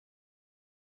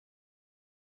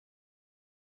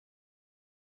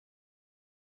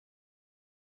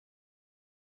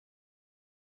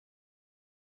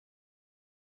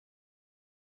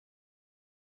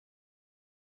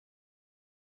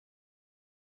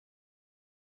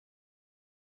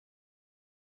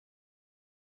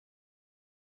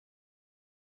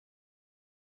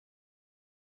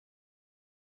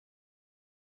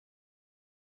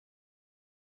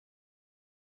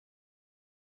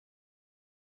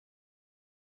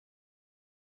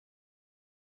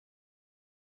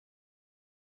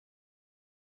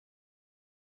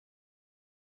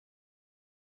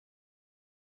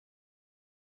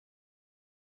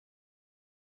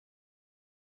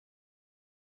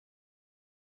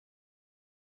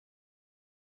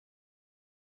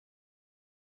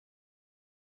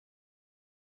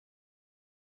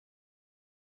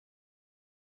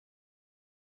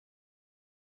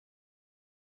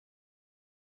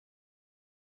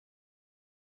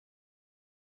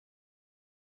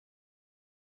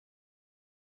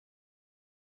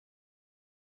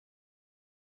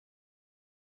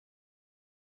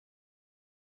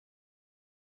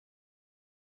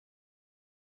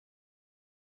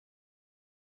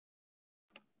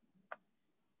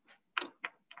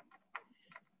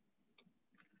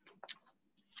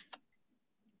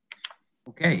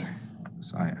Okay,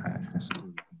 so let's go ahead and get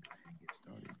started.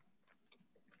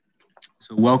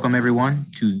 So welcome everyone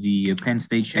to the Penn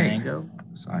State Shenango.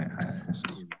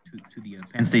 To the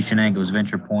Penn State Shenango's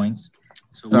Venture Points.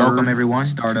 So welcome everyone.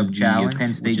 Startup Challenge,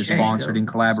 Penn State, which is sponsored in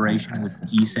collaboration with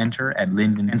eCenter at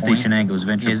Linden Penn State Shenango's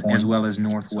Venture Points, as well as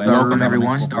Northwest. Welcome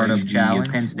everyone. Startup Challenge,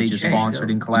 Penn State, which is sponsored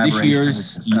in collaboration with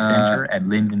eCenter at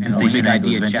Linden Penn State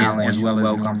Shenango's Venture Challenge, as well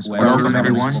as Northwest. Welcome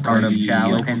everyone. Startup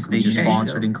Challenge, Penn State,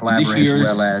 sponsored in collaboration,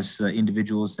 as well as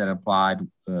individuals that applied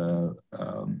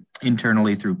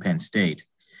internally through Penn State.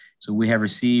 So we have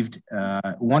received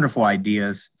wonderful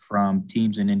ideas from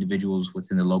teams and individuals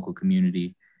within the local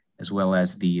community, as well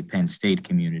as the Penn State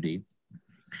community.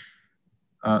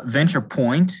 Venture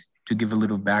Point, to give a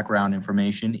little background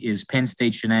information, is Penn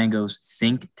State Shenango's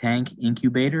think tank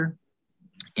incubator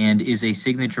and is a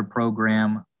signature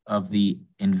program of the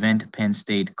Invent Penn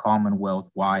State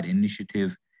Commonwealth-wide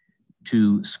initiative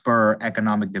to spur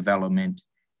economic development,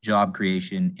 job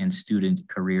creation, and student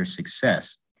career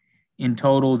success. In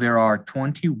total, there are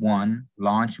 21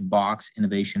 launch box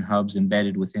innovation hubs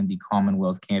embedded within the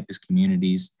Commonwealth campus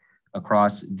communities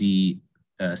across the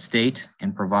state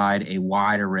and provide a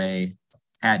wide array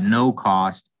at no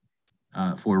cost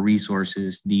for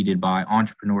resources needed by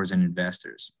entrepreneurs and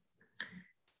investors.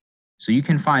 So you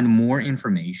can find more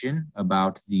information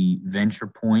about the Venture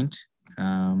Point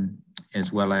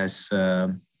as well as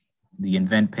the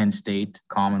Invent Penn State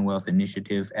Commonwealth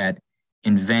Initiative at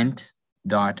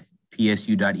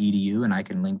invent.psu.edu, and I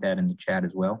can link that in the chat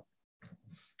as well.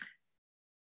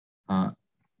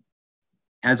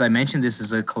 As I mentioned, this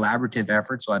is a collaborative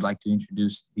effort, so I'd like to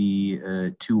introduce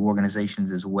the two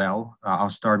organizations as well. I'll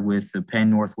start with the Penn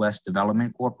Northwest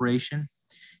Development Corporation.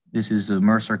 This is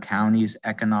Mercer County's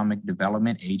economic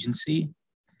development agency.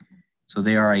 So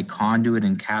they are a conduit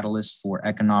and catalyst for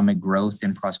economic growth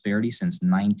and prosperity since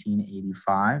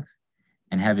 1985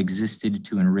 and have existed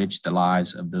to enrich the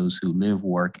lives of those who live,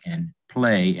 work, and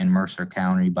play in Mercer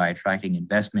County by attracting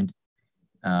investment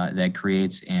that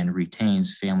creates and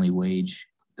retains family wage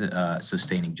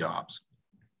sustaining jobs.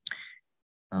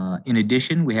 In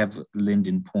addition, we have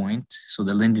Linden Point. So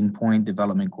the Linden Point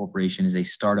Development Corporation is a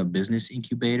startup business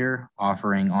incubator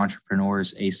offering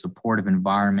entrepreneurs a supportive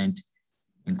environment,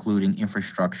 including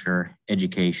infrastructure,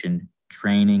 education,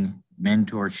 training,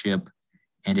 mentorship,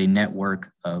 and a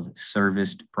network of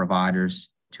serviced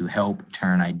providers to help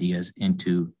turn ideas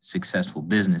into successful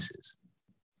businesses.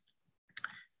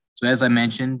 So as I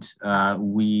mentioned,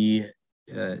 we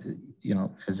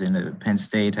as in Penn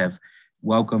State, have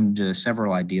welcomed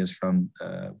several ideas from,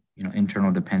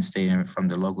 internal to Penn State and from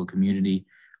the local community.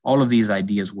 All of these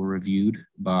ideas were reviewed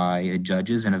by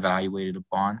judges and evaluated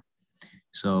upon.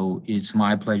 So it's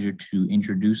my pleasure to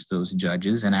introduce those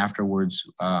judges, and afterwards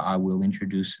I will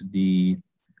introduce the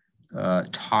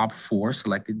top 4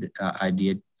 selected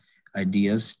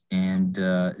ideas, and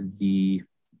the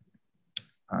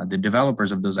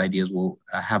developers of those ideas will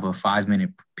have a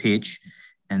 5-minute pitch,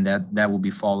 and that will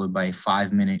be followed by a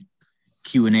 5-minute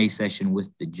Q&A session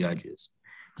with the judges.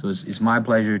 So it's my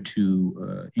pleasure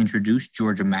to introduce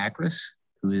Georgia Macris,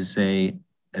 who is a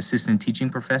assistant teaching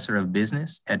professor of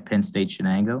business at Penn State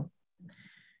Shenango.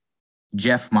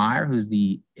 Jeff Meyer, who's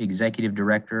the executive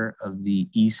director of the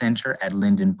eCenter at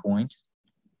Linden Point.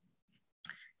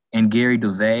 And Gary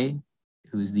Dove,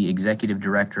 who is the executive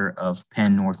director of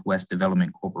Penn Northwest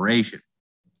Development Corporation.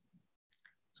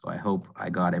 So I hope I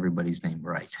got everybody's name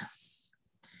right.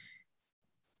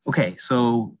 Okay,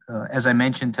 so as I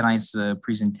mentioned, tonight's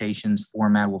presentations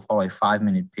format will follow a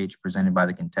 5-minute pitch presented by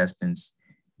the contestants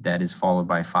that is followed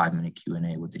by a 5-minute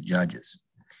Q&A with the judges.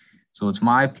 So it's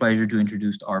my pleasure to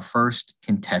introduce our first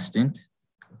contestant,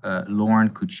 Lauren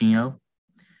Cucino,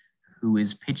 who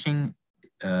is pitching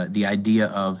the idea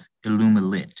of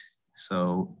Illumilit.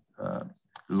 So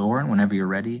Lauren, whenever you're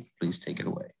ready, please take it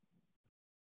away.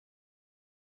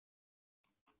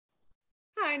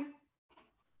 Hi.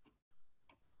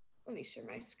 Let me share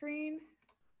my screen.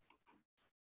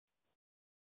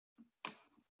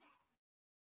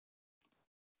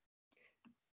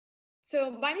 So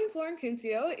my name is Lauren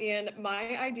Cuncio, and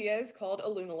my idea is called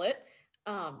Illumilit.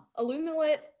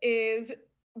 Illumilit is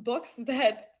books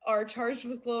that are charged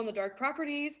with glow-in-the-dark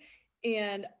properties,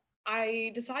 and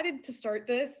I decided to start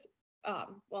this,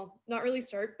 well, not really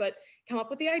start, but come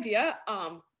up with the idea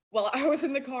while I was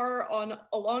in the car on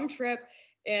a long trip,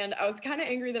 and I was kind of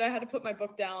angry that I had to put my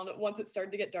book down once it started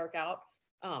to get dark out.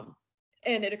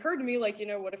 And it occurred to me, like,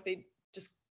 what if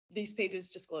these pages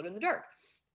just glowed in the dark?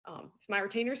 If my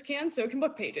retainers can, so can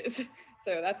book pages.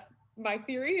 So that's my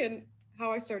theory and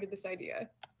how I started this idea.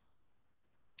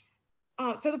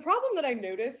 So the problem that I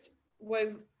noticed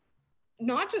was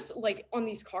not just like on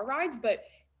these car rides, but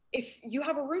if you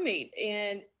have a roommate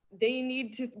and they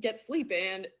need to get sleep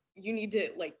and you need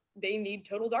to like, they need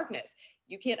total darkness,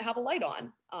 you can't have a light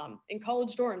on. In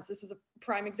college dorms, this is a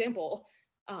prime example.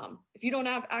 If you don't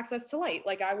have access to light,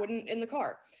 like I wouldn't in the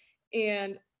car.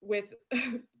 And with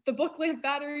the book lamp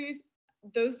batteries,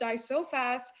 those die so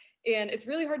fast, and it's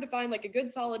really hard to find like a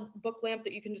good solid book lamp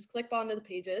that you can just clip onto the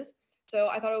pages. So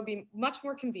I thought it would be much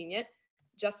more convenient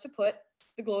just to put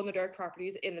the glow in the dark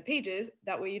properties in the pages.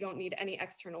 That way you don't need any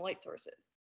external light sources.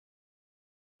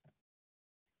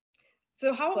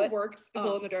 So how it would work, the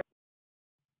glow in the dark,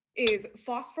 is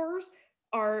phosphors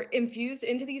are infused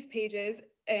into these pages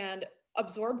and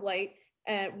absorb light,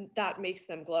 and that makes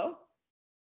them glow.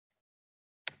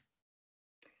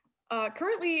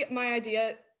 Currently, my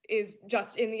idea is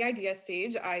just in the idea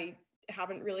stage. I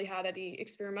haven't really had any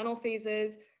experimental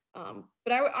phases,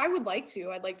 but I would like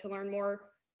to. I'd like to learn more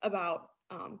about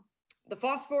the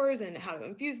phosphors and how to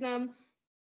infuse them,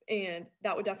 and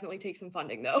that would definitely take some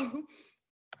funding though.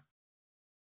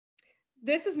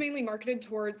 This is mainly marketed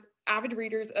towards avid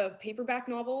readers of paperback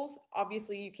novels.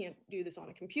 Obviously, you can't do this on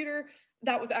a computer.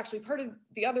 That was actually part of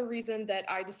the other reason that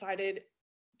I decided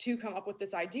to come up with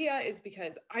this idea, is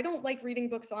because I don't like reading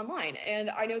books online.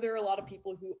 And I know there are a lot of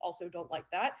people who also don't like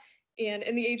that. And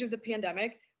in the age of the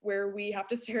pandemic, where we have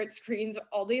to stare at screens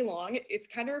all day long, it's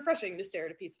kind of refreshing to stare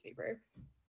at a piece of paper.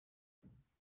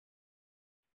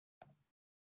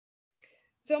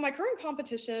 So my current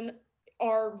competition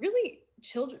are really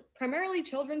primarily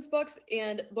children's books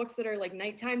and books that are like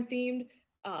nighttime themed,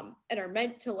 and are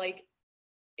meant to like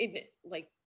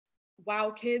wow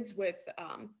kids with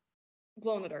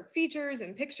glow in the dark features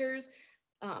and pictures.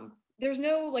 There's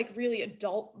no like really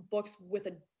adult books with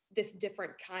this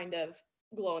different kind of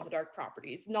glow in the dark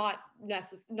properties, not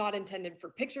intended for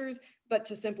pictures, but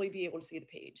to simply be able to see the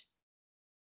page.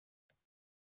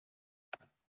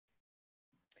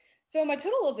 So my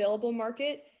total available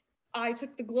market, I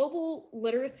took the global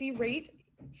literacy rate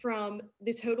from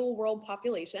the total world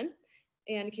population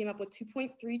and came up with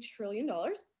 $2.3 trillion.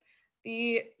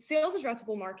 The sales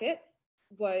addressable market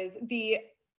was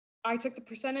I took the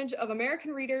percentage of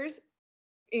American readers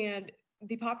and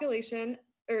the population,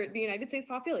 or the United States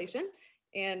population,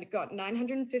 and got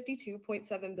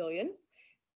 952.7 billion.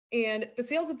 And the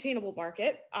sales obtainable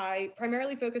market, I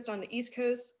primarily focused on the East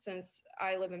Coast since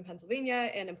I live in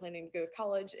Pennsylvania and I'm planning to go to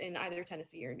college in either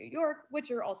Tennessee or New York,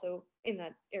 which are also in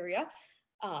that area.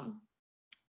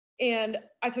 And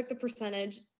I took the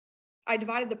percentage, I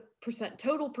divided the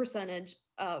total percentage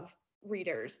of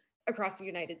readers across the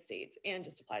United States and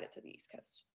just applied it to the East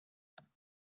Coast.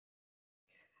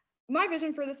 My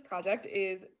vision for this project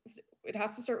is it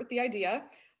has to start with the idea.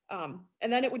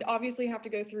 And then it would obviously have to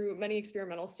go through many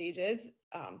experimental stages.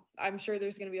 I'm sure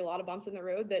there's going to be a lot of bumps in the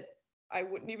road that I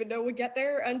wouldn't even know would get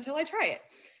there until I try it.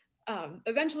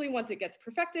 Eventually, once it gets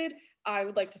perfected, I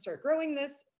would like to start growing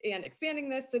this and expanding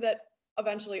this so that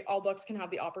eventually all books can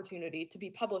have the opportunity to be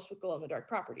published with glow-in-the-dark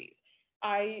properties.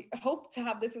 I hope to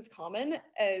have this as common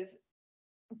as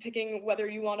picking whether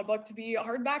you want a book to be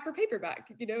hardback or paperback.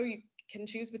 You know, you can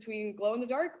choose between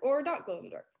glow-in-the-dark or not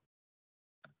glow-in-the-dark.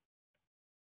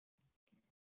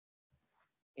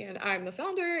 And I'm the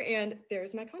founder, and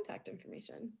there's my contact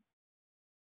information.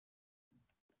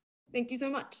 Thank you so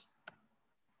much.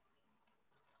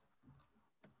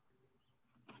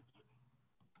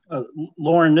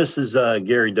 Lauren, this is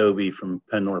Gary Doby from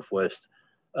Penn Northwest.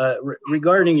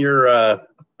 Regarding your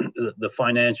the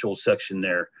financial section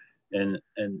there and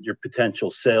your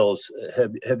potential sales,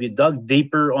 have you dug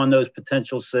deeper on those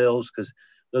potential sales? Because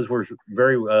those were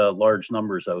very large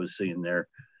numbers I was seeing there.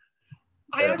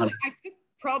 I took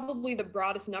probably the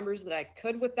broadest numbers that I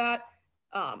could with that.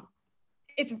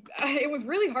 It was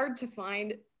really hard to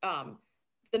find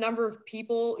the number of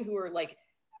people who are like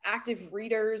active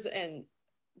readers and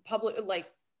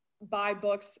buy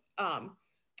books.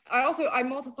 I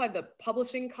multiplied the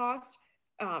publishing cost.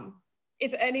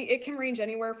 It can range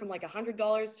anywhere from like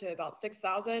 $100 to about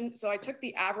 $6,000. So I took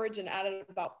the average and added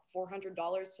about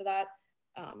 $400 to that.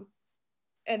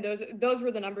 And those were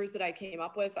the numbers that I came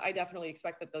up with. I definitely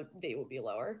expect that they will be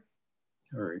lower.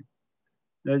 All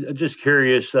right. Just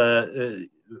curious,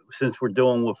 since we're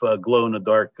dealing with glow in the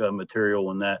dark material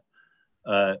and that,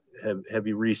 have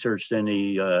you researched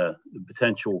any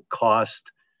potential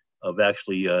cost of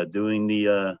actually doing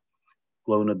the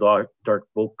glow in the dark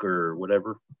book or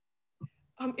whatever?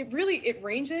 It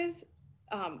ranges.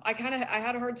 I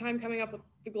had a hard time coming up with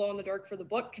the glow in the dark for the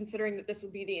book, considering that this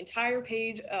would be the entire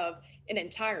page of an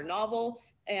entire novel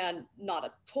and not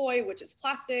a toy, which is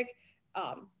plastic.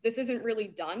 This isn't really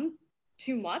done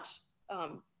too much.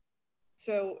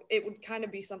 So it would kind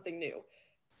of be something new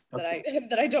that Okay.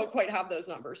 that I don't quite have those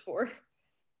numbers for.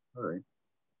 All right.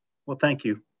 Well, thank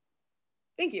you.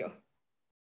 Thank you.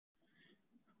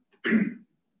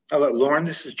 Hello, Lauren,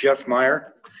 this is Jeff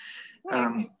Meyer.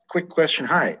 Hi. Quick question.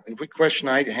 Hi. A quick question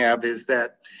I have is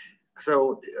that,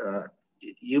 so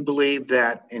you believe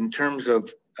that in terms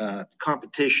of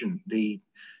competition, the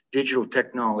digital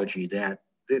technology, that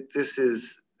this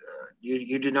is,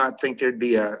 you do not think there'd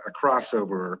be a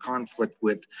crossover or a conflict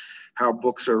with how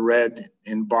books are read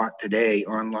and bought today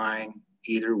online,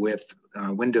 either with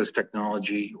Windows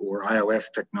technology or iOS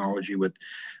technology with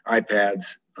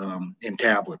iPads and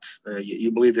tablets.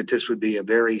 You believe that this would be a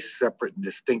very separate and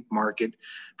distinct market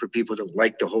for people that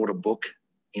like to hold a book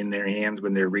in their hands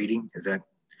when they're reading? Is that?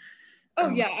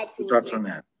 Oh yeah, absolutely. Thoughts on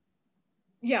that?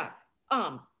 Yeah.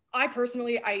 I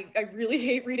personally, I really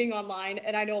hate reading online,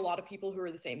 and I know a lot of people who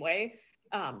are the same way.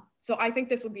 So I think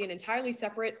this would be an entirely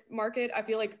separate market. I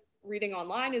feel like reading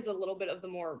online is a little bit of the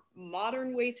more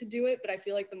modern way to do it, but I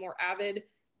feel like the more avid,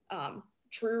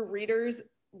 true readers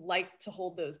like to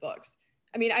hold those books.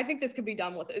 I mean, I think this could be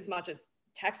done with as much as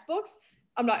textbooks.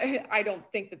 I don't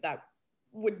think that that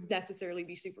would necessarily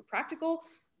be super practical,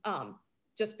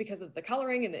 just because of the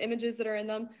coloring and the images that are in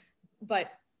them.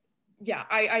 But yeah,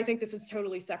 I think this is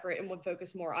totally separate and would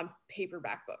focus more on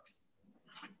paperback books.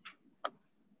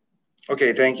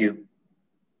 Okay, thank you.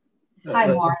 Hi,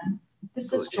 Lauren.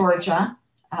 This is Georgia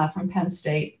from Penn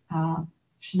State,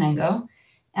 Shenango.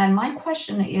 And my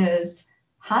question is,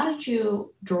 how did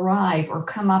you derive or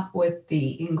come up with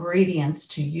the ingredients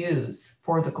to use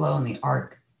for the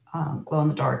glow-in-the-dark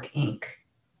ink?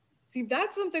 See,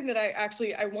 that's something that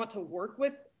I want to work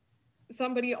with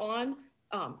somebody on,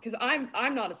 because I'm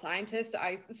not a scientist.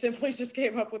 I simply just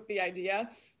came up with the idea.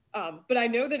 But I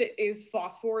know that it is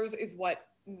phosphors is what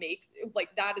makes, like,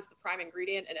 that is the prime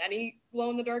ingredient in any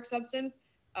glow-in-the-dark substance.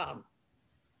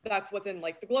 That's what's in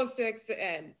like the glow sticks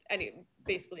and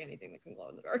basically anything that can glow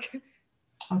in the dark.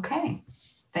 Okay,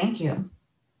 thank you.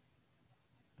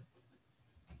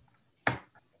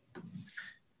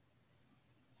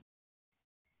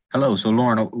 Hello, so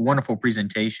Lauren, a wonderful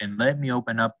presentation. Let me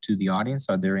open up to the audience.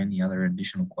 Are there any other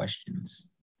additional questions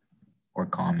or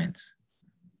comments?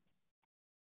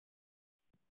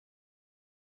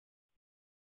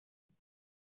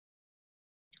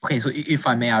 Okay, so if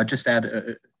I may, I'll just add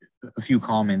a few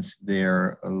comments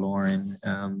there, Lauren,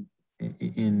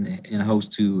 in hopes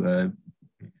to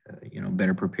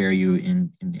better prepare you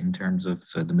in terms of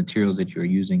the materials that you're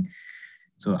using.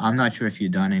 So I'm not sure if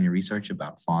you've done any research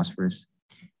about phosphorus.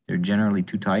 There are generally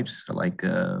two types, like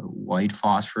white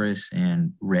phosphorus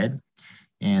and red.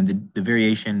 And the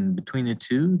variation between the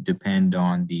two depend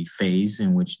on the phase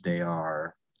in which they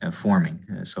are forming.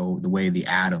 So the way the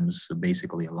atoms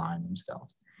basically align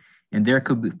themselves. And there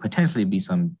could potentially be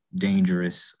some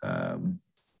dangerous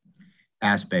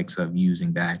aspects of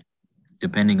using that,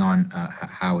 depending on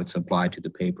how it's applied to the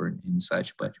paper and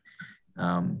such. But,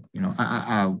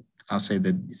 I'll say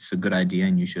that it's a good idea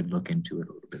and you should look into it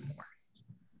a little bit more.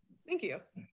 Thank you.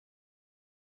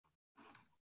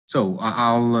 So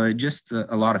I'll just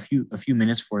allot a few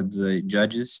minutes for the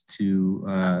judges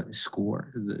to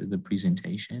score the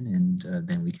presentation, and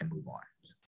then we can move on.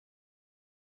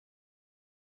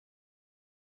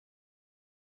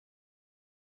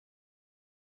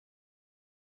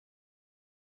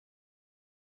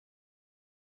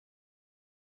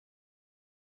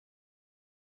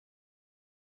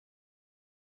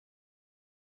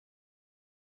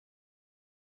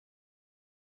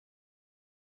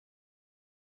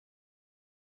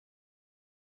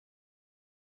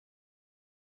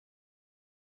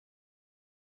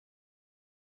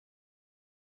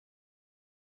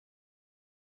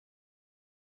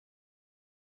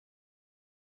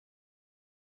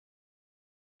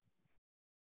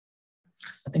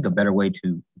 I think a better way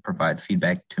to provide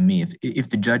feedback to me, if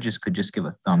the judges could just give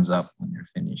a thumbs up when they're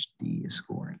finished the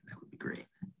scoring, that would be great.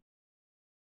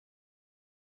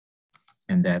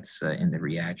 And that's in the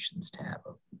reactions tab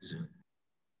of Zoom.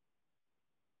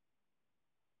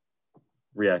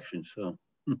 Reactions, so.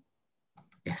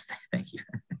 Yes, thank you.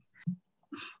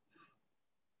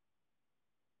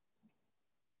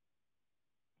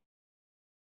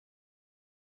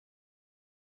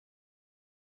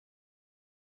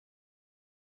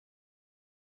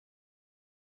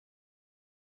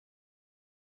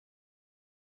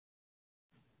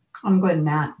 I'm good,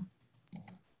 Matt.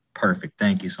 Perfect.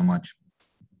 Thank you so much.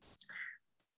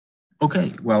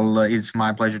 Okay, well, it's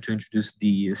my pleasure to introduce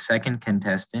the second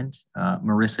contestant,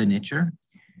 Marissa Nichter.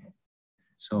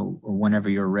 So whenever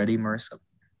you're ready, Marissa.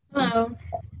 Hello.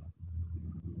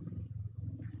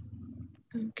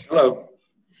 Okay. Hello.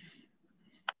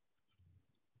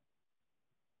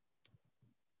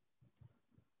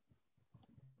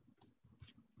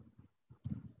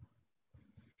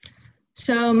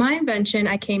 So my invention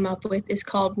I came up with is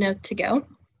called Note to Go.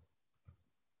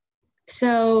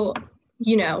 So,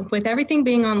 you know, with everything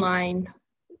being online,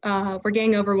 we're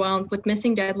getting overwhelmed with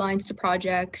missing deadlines to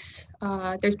projects.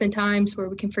 There's been times where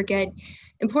we can forget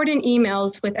important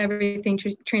emails with everything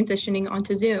transitioning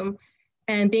onto Zoom.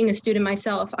 And being a student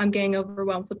myself, I'm getting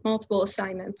overwhelmed with multiple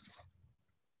assignments.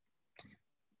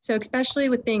 So especially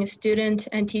with being a student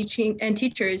and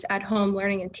teachers at home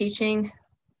learning and teaching,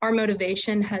 our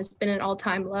motivation has been an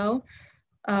all-time low.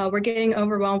 We're getting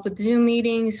overwhelmed with Zoom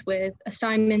meetings, with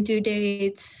assignment due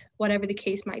dates, whatever the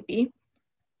case might be.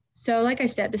 So like I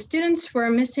said, the students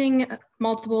were missing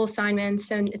multiple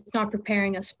assignments and it's not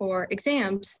preparing us for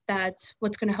exams. That's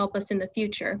what's going to help us in the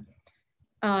future.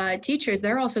 Teachers,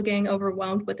 they're also getting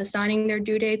overwhelmed with assigning their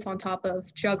due dates on top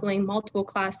of juggling multiple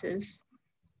classes.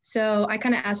 So I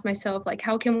kind of asked myself, like,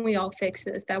 how can we all fix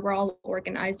this, that we're all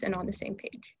organized and on the same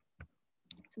page?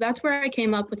 So that's where I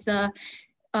came up with the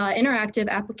interactive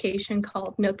application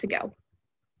called Note to Go.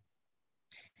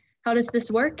 How does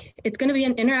this work? It's going to be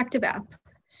an interactive app.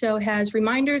 So it has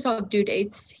reminders of due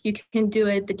dates. You can do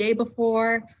it the day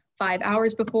before, 5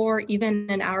 hours before, even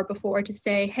an hour before to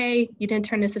say, hey, you didn't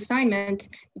turn this assignment,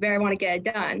 you better want to get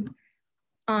it done.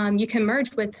 You can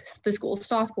merge with the school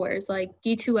softwares like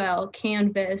D2L,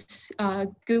 Canvas,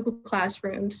 Google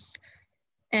Classrooms.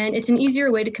 And it's an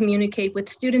easier way to communicate with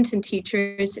students and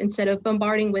teachers. Instead of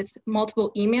bombarding with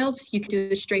multiple emails, you can do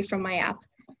it straight from my app.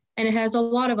 And it has a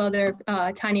lot of other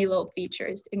tiny little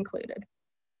features included.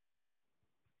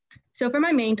 So for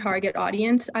my main target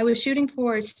audience, I was shooting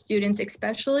for students,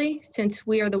 especially since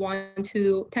we are the ones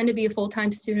who tend to be a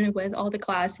full-time student with all the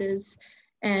classes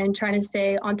and trying to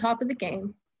stay on top of the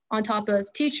game, on top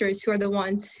of teachers who are the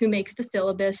ones who makes the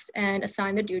syllabus and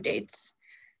assign the due dates.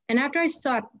 And after I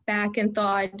stepped back and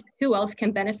thought, who else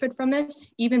can benefit from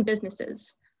this? Even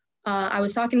businesses. I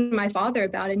was talking to my father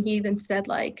about it and he even said,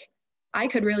 like, I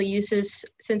could really use this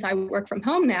since I work from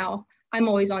home now. I'm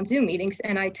always on Zoom meetings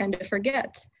and I tend to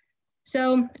forget.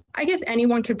 So I guess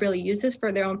anyone could really use this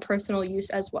for their own personal use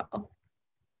as well.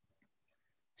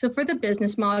 So for the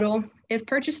business model, if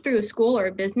purchased through a school or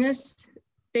a business,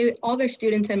 all their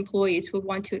students and employees would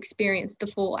want to experience the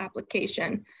full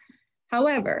application.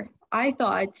 However, I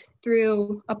thought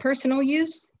through a personal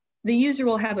use, the user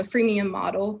will have a freemium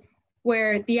model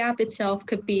where the app itself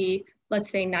could be,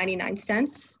 let's say 99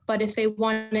 cents, but if they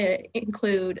want to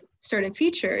include certain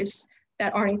features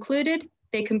that aren't included,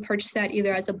 they can purchase that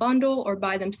either as a bundle or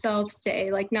by themselves,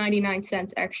 say like 99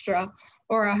 cents extra,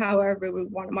 or however we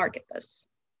want to market this.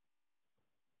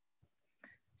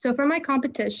 So for my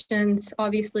competitions,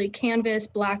 obviously Canvas,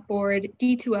 Blackboard,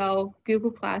 D2L,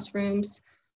 Google Classrooms,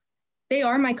 they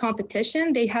are my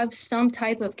competition. They have some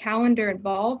type of calendar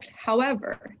involved.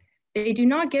 However, they do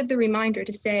not give the reminder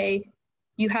to say,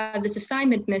 you have this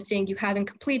assignment missing, you haven't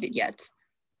completed yet.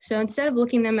 So instead of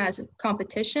looking at them as a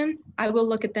competition, I will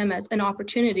look at them as an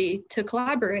opportunity to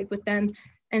collaborate with them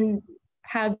and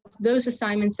have those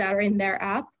assignments that are in their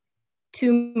app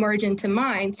to merge into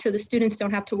mine, so the students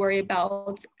don't have to worry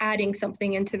about adding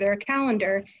something into their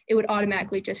calendar. It would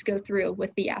automatically just go through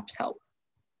with the app's help.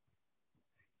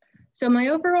 So my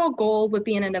overall goal would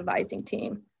be in an advising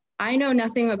team. I know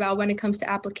nothing about when it comes to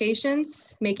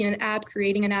applications, making an app,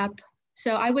 creating an app,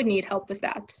 so I would need help with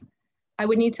that. I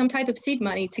would need some type of seed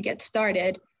money to get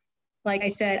started. Like I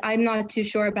said, I'm not too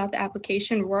sure about the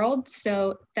application world,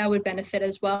 so that would benefit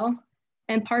as well.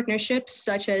 And partnerships,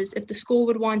 such as if the school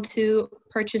would want to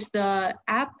purchase the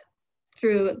app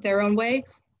through their own way,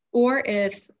 or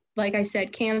if, like I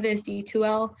said, Canvas,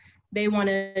 D2L, they want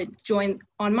to join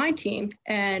on my team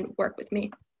and work with me.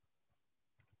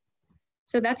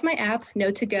 So that's my app,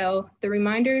 Note to Go, the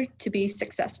reminder to be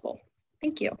successful.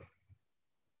 Thank you.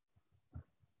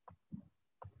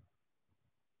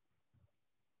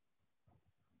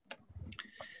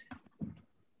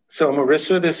 So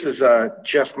Marissa, this is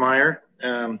Jeff Meyer.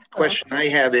 Question I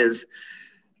have is,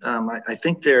 I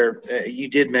think you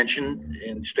did mention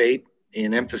and state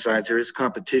and emphasize there is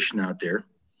competition out there.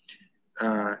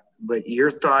 But your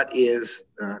thought is,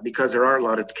 because there are a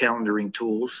lot of calendaring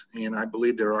tools, and I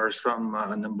believe there are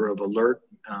a number of alert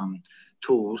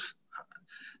tools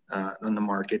on the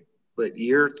market, but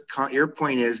your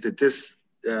point is that this,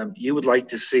 you would like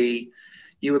to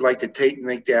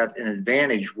make that an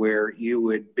advantage where you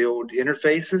would build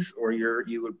interfaces, or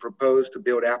you would propose to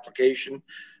build application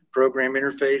program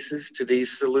interfaces to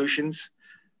these solutions,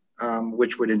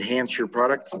 which would enhance your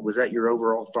product. Was that your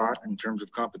overall thought in terms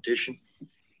of competition?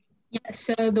 Yeah,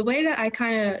 so the way that I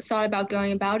kind of thought about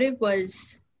going about it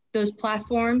was those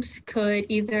platforms could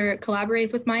either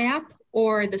collaborate with my app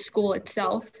or the school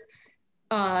itself.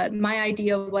 My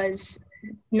idea was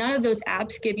none of those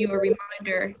apps give you a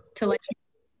reminder to let you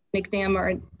know an exam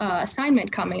or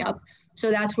assignment coming up. So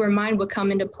that's where mine would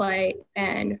come into play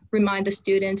and remind the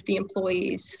students, the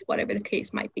employees, whatever the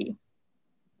case might be.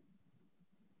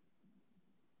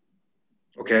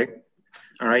 Okay.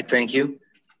 All right. Thank you.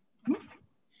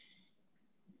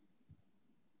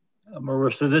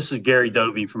 Marissa, this is Gary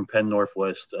Dobie from Penn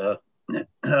Northwest.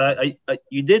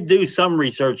 You did do some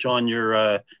research on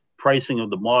your pricing of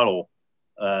the model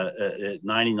at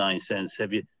 99 cents.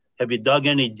 Have you dug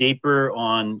any deeper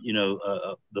on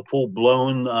the full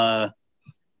blown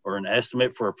or an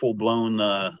estimate for a full blown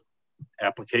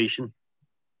application?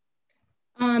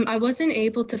 I wasn't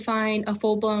able to find a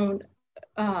full blown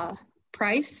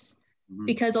price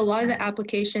because a lot of the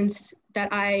applications that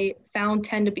I found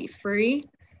tend to be free.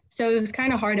 So it was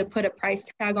kind of hard to put a price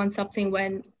tag on something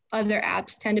when other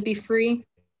apps tend to be free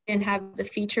and have the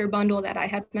feature bundle that I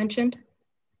had mentioned.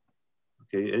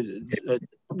 Okay, it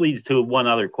leads to one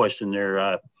other question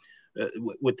there.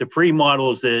 With the free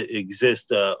models that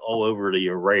exist all over the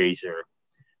arrays there,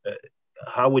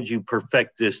 how would you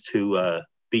perfect this to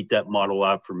beat that model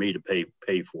out for me to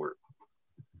pay for it?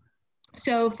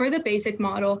 So for the basic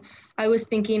model, I was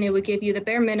thinking it would give you the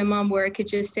bare minimum where it could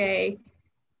just say,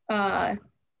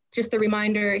 just the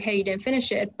reminder, hey, you didn't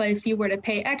finish it. But if you were to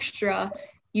pay extra,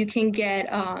 you can get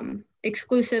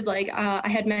exclusive, like I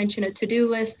had mentioned a to-do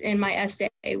list in my essay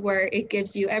where it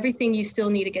gives you everything you still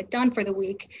need to get done for the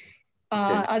week.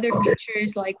 Other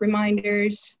features like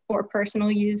reminders for personal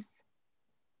use.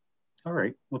 All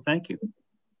right, well, thank you.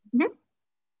 Mm-hmm.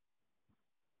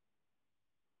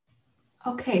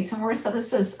 Okay, so Marissa,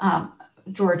 this is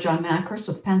Georgia Mackers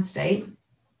with Penn State.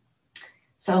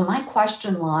 So my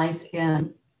question lies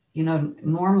in,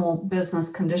 normal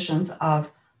business conditions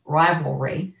of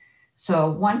rivalry. So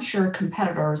once your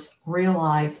competitors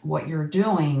realize what you're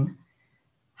doing,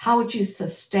 how would you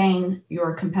sustain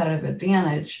your competitive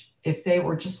advantage if they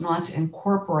were just not to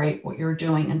incorporate what you're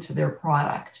doing into their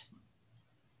product?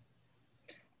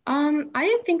 I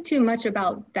didn't think too much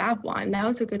about that one. That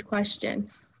was a good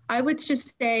question. I would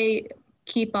just say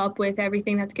keep up with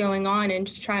everything that's going on and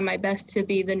just try my best to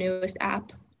be the newest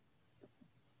app.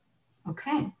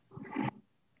 Okay.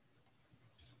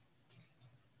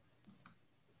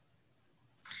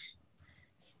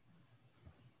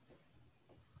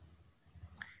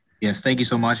 Yes, thank you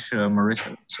so much,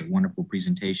 Marissa. It's a wonderful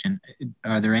presentation.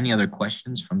 Are there any other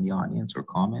questions from the audience or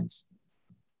comments?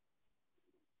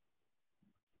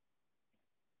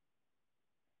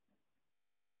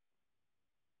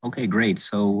 Okay, great.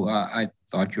 So I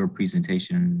thought your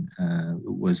presentation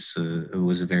was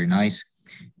very nice.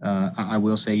 I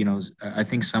will say, I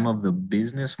think some of the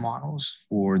business models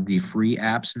for the free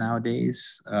apps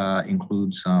nowadays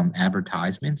include some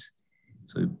advertisements.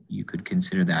 So you could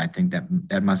consider that. I think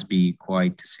that must be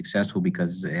quite successful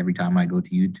because every time I go to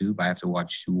YouTube, I have to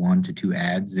watch 1 to 2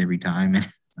 ads every time. And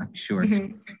I'm sure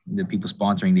the people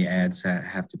sponsoring the ads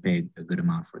have to pay a good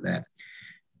amount for that.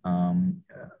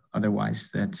 Otherwise,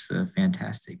 that's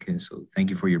fantastic. So thank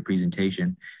you for your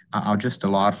presentation. I'll just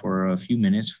allot for a few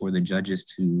minutes for the judges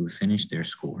to finish their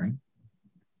scoring.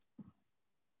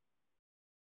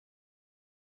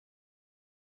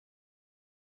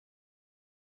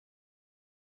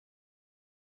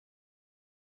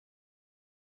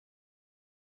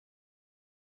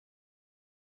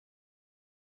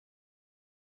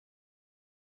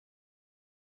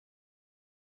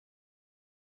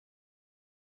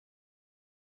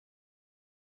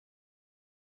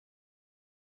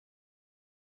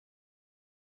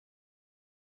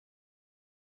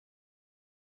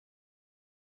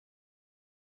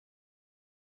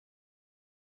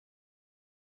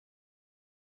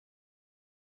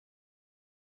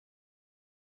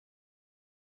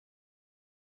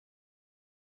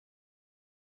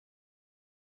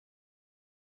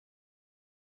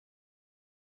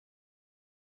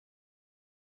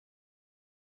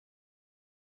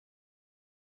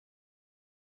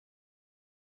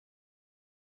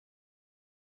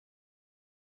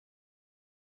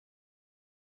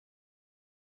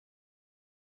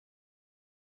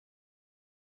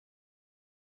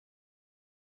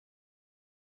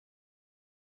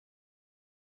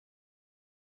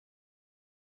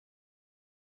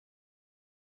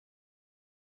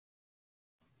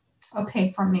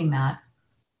 Okay, from me, Matt.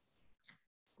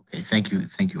 Okay, thank you.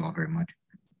 Thank you all very much.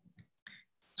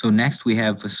 So next we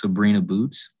have Sabrina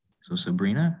Boots. So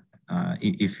Sabrina,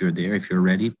 if you're there, if you're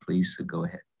ready, please go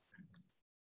ahead.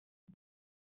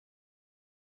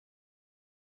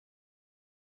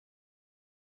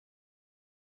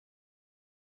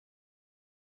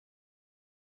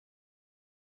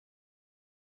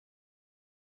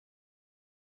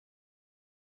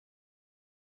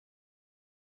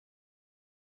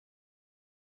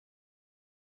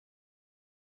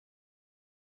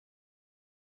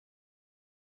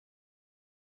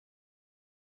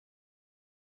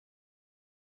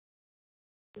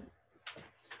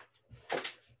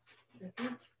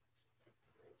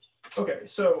 Okay,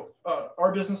 so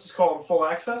our business is called Full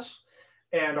Access,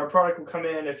 and our product will come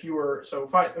in if you were,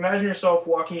 imagine yourself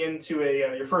walking into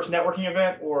your first networking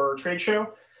event or trade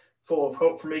show, full of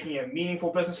hope for making a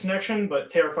meaningful business connection, but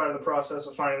terrified of the process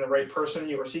of finding the right person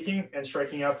you are seeking and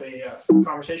striking up a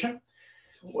conversation.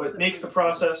 What makes the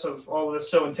process of all of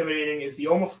this so intimidating is the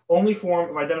only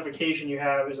form of identification you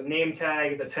have is a name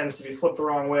tag that tends to be flipped the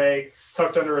wrong way,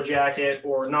 tucked under a jacket,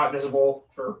 or not visible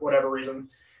for whatever reason.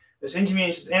 This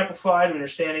inconvenience is amplified when you're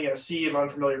standing in a sea of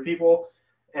unfamiliar people.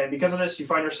 And because of this, you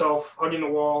find yourself hugging the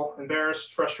wall,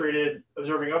 embarrassed, frustrated,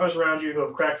 observing others around you who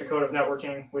have cracked the code of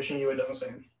networking, wishing you had done the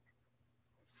same.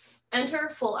 Enter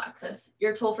Full Access,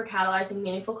 your tool for catalyzing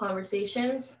meaningful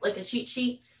conversations like a cheat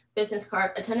sheet, business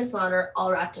card, attendance monitor,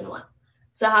 all wrapped in one.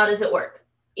 So how does it work?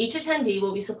 Each attendee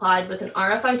will be supplied with an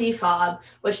RFID fob,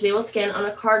 which they will scan on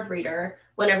a card reader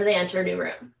whenever they enter a new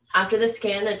room. After the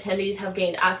scan, the attendees have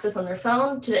gained access on their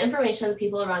phone to the information of the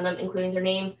people around them, including their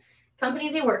name,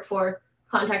 company they work for,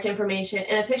 contact information,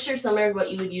 and a picture similar to what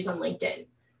you would use on LinkedIn.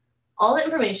 All the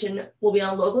information will be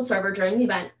on a local server during the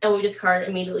event and will be discarded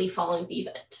immediately following the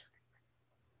event.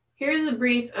 Here's a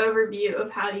brief overview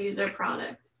of how to use our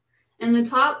product. In the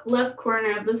top left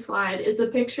corner of the slide is a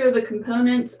picture of the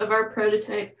components of our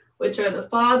prototype, which are the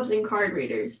fobs and card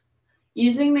readers.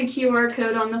 Using the QR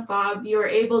code on the fob, you are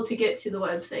able to get to the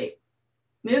website.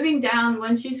 Moving down,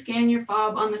 once you scan your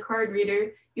fob on the card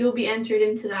reader, you will be entered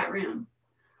into that room.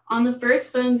 On the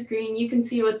first phone screen, you can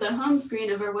see what the home screen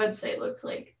of our website looks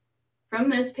like. From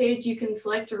this page, you can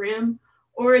select a room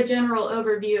or a general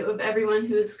overview of everyone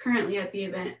who is currently at the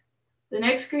event. The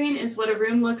next screen is what a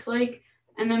room looks like,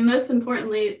 and then most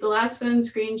importantly, the last phone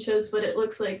screen shows what it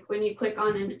looks like when you click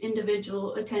on an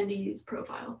individual attendee's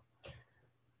profile.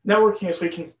 Networking,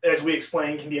 as we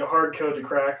explained, can be a hard code to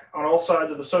crack. On all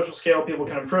sides of the social scale, people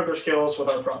can improve their skills with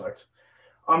our product.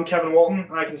 I'm Kevin Walton,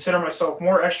 and I consider myself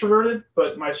more extroverted,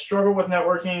 but my struggle with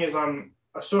networking is I'm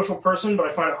a social person, but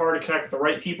I find it hard to connect with the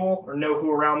right people or know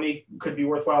who around me could be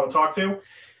worthwhile to talk to.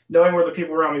 Knowing where the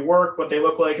people around me work, what they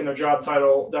look like, and their job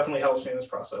title definitely helps me in this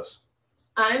process.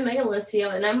 I'm Megan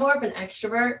Liscio, and I'm more of an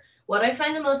extrovert. What I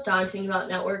find the most daunting about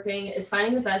networking is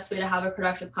finding the best way to have a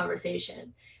productive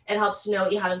conversation. It helps to know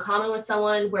what you have in common with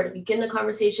someone, where to begin the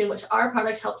conversation, which our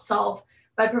product helps solve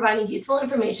by providing useful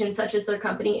information such as their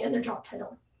company and their job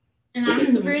title. And I'm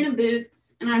Sabrina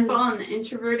Boots, and I fall on the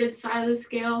introverted side of the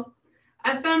scale.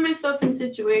 I found myself in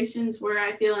situations where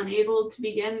I feel unable to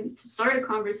begin to start a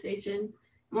conversation.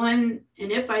 When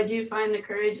and if I do find the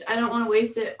courage, I don't want to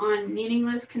waste it on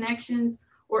meaningless connections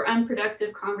or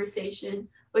unproductive conversation,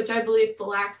 which I believe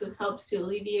Full Access helps to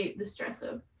alleviate the stress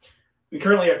of. We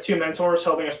currently have 2 mentors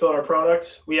helping us build our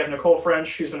product. We have Nikoli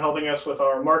French, who's been helping us with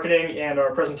our marketing and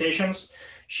our presentations.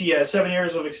 She has 7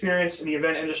 years of experience in the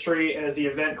event industry and is the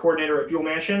event coordinator at Buell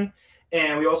Mansion.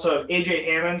 And we also have AJ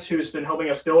Hammond, who's been helping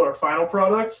us build our final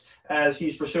product as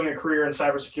he's pursuing a career in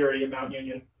cybersecurity at Mount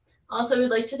Union. Also, we'd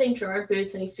like to thank Gerard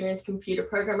Boots, an experienced computer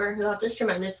programmer who helped us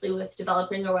tremendously with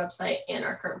developing our website and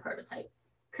our current prototype.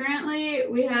 Currently,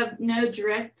 we have no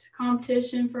direct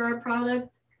competition for our product.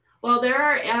 While there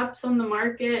are apps on the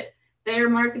market, they are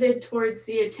marketed towards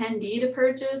the attendee to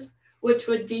purchase, which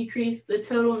would decrease the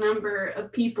total number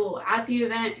of people at the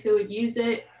event who would use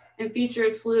it and feature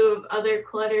a slew of other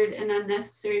cluttered and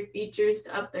unnecessary features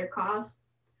to up their cost.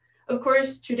 Of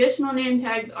course, traditional name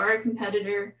tags are a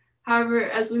competitor. However,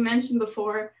 as we mentioned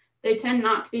before, they tend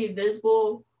not to be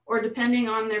visible or, depending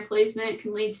on their placement,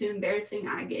 can lead to embarrassing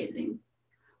eye gazing.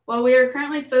 While we are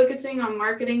currently focusing on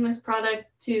marketing this product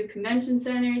to convention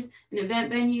centers and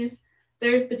event venues,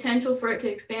 there's potential for it to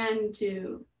expand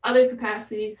to other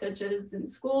capacities such as in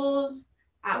schools,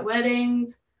 at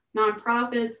weddings,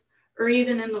 nonprofits, or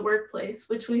even in the workplace,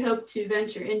 which we hope to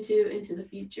venture into the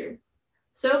future.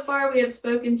 So far, we have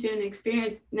spoken to an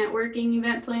experienced networking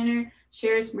event planner,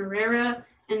 Sheris Marrera,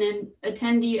 and an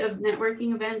attendee of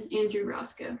networking events, Andrew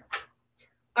Roscoe.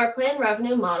 Our planned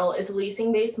revenue model is a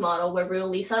leasing-based model where we will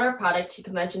lease out our product to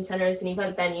convention centers and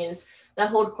event venues that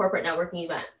hold corporate networking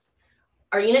events.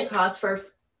 Our unit cost for a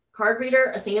card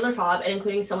reader, a singular fob, and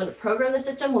including someone to program the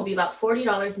system will be about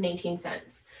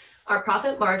 $40.18. Our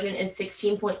profit margin is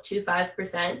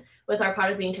 16.25%, with our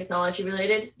product being technology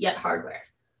related, yet hardware.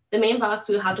 The main box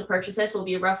we will have to purchase this will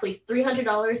be roughly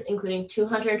 $300, including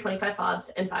 225 fobs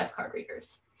and 5 card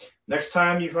readers. Next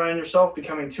time you find yourself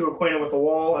becoming too acquainted with the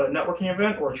wall at a networking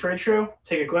event or a trade show,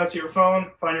 take a glance at your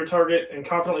phone, find your target, and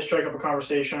confidently strike up a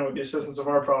conversation with the assistance of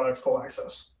our product, Full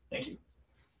Access. Thank you.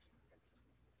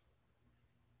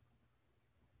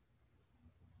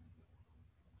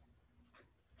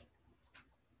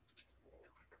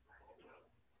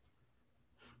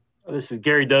 This is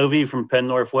Gary Dovey from Penn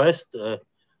Northwest.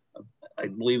 I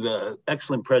believe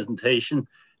excellent presentation.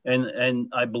 And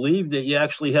I believe that you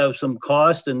actually have some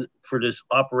cost for this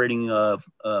operating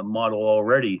model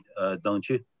already, don't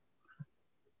you?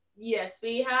 Yes,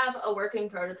 we have a working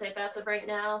prototype as of right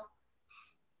now.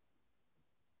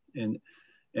 And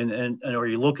are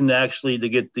you looking to actually to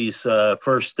get these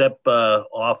first step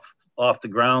off the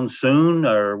ground soon,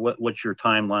 or what's your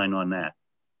timeline on that?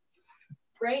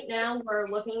 Right now, we're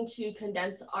looking to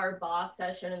condense our box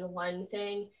as shown in the one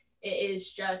thing. It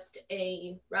is just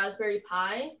a Raspberry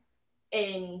Pi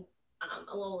in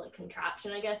a little like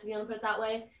contraption, I guess, if you want to put it that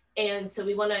way. And so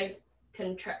we want to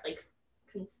contrast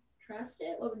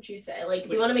it. What would you say? Like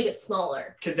we want to make it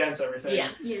smaller. Condense everything.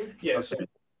 Yeah. Okay. So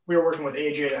we were working with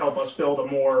AJ to help us build a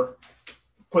more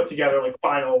put together like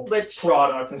final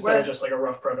product instead of just like a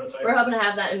rough prototype. We're hoping to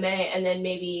have that in May and then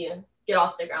maybe get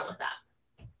off the ground with that.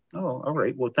 Oh, all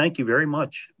right. Well, thank you very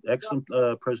much. Excellent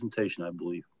presentation, I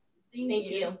believe. Thank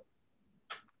you.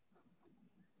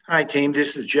 Hi, team.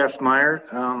 This is Jeff Meyer.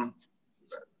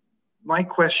 My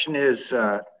question is,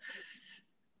 I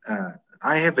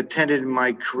have attended in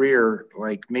my career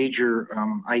like major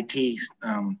IT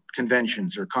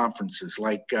conventions or conferences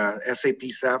like SAP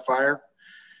Sapphire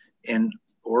and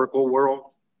Oracle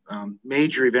World,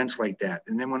 major events like that.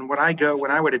 And then when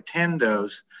I would attend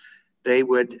those, they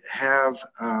would have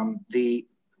the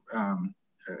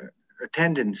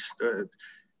attendants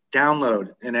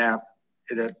download an app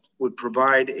that would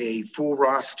provide a full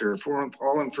roster,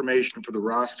 all information for the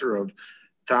roster of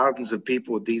thousands of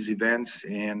people at these events,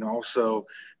 and also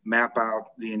map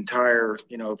out the entire,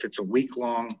 if it's a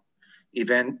week-long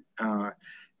event,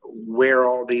 where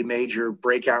all the major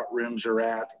breakout rooms are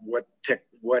at,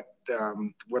 what's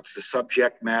the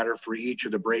subject matter for each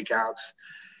of the breakouts,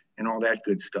 and all that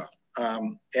good stuff.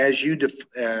 As you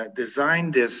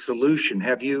designed this solution,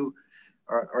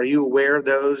 are you aware of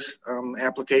those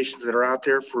applications that are out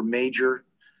there for major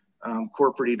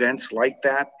corporate events like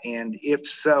that? And if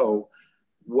so,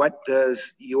 what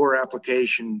does your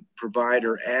application provide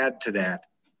or add to that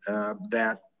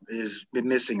that has been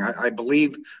missing? I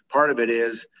believe part of it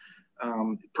is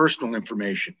personal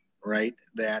information, right?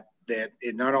 That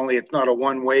it not only, it's not a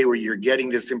one way where you're getting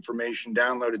this information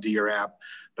downloaded to your app,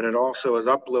 but it also is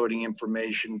uploading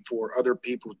information for other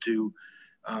people to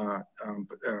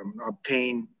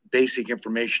obtain basic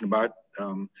information about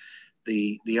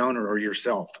the owner or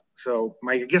yourself. So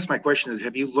I guess my question is,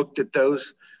 have you looked at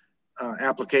those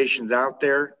applications out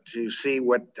there to see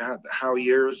how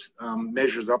yours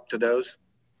measures up to those?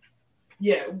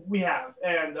 Yeah, we have.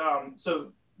 And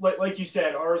so like you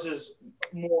said, ours is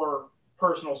more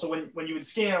personal. So when you would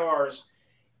scan ours,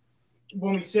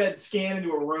 when we said scan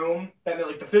into a room, that meant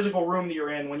like the physical room that you're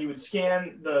in. When you would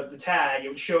scan the tag, it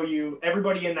would show you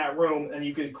everybody in that room, and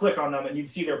you could click on them and you'd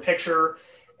see their picture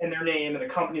and their name and the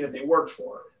company that they worked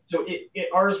for. So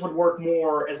ours would work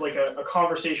more as like a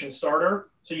conversation starter.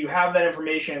 So you have that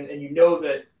information and you know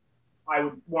that I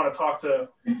would want to talk to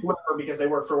whoever because they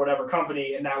work for whatever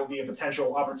company, and that would be a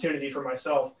potential opportunity for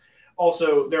myself.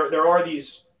 Also, there are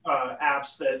these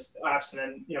apps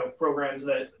and programs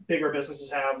that bigger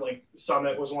businesses have, like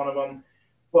Summit was one of them,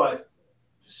 but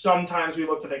sometimes we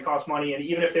looked at they cost money, and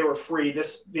even if they were free,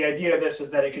 the idea of this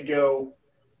is that it could go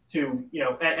to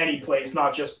at any place,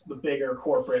 not just the bigger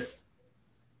corporate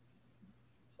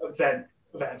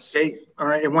events. Okay, all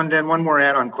right, and then one more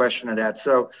add-on question to that.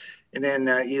 So, and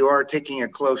then you are taking a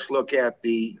close look at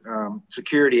the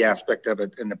security aspect of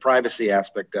it and the privacy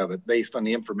aspect of it based on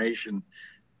the information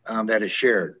that is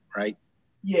shared, right?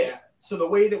 Yeah. So the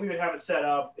way that we would have it set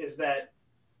up is that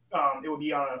it would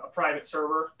be on a private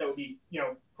server that would be,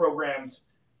 programmed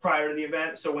prior to the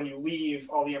event. So when you leave,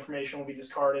 all the information will be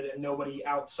discarded, and nobody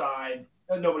outside,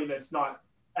 nobody that's not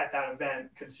at that event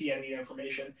could see any of the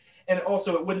information. And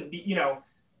also, it wouldn't be,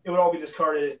 it would all be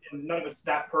discarded, and none of it's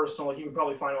that personal. Like you could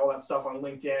probably find all that stuff on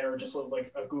LinkedIn or just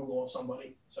like a Google of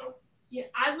somebody. So. Yeah,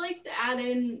 I'd like to add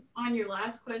in on your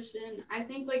last question. I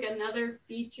think like another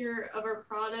feature of our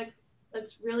product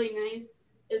that's really nice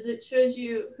is it shows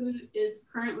you who is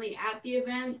currently at the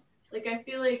event. Like I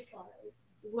feel like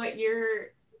what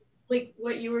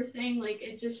you were saying, like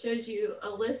it just shows you a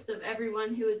list of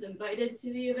everyone who is invited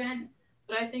to the event.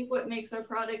 But I think what makes our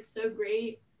product so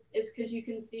great is because you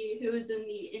can see who is in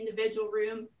the individual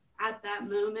room at that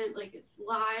moment, like it's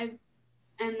live,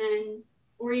 and then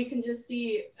or you can just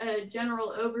see a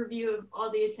general overview of all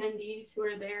the attendees who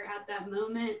are there at that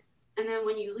moment. And then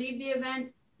when you leave the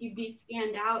event, you'd be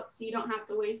scanned out, so you don't have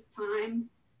to waste time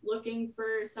looking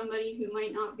for somebody who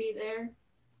might not be there.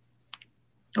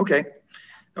 Okay.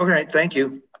 All right. Thank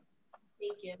you.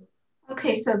 Thank you.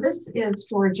 Okay, so this is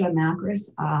Georgia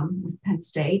Macris with Penn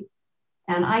State.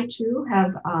 And I too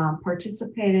have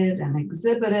participated and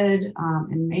exhibited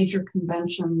in major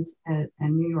conventions in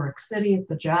New York City at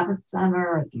the Javits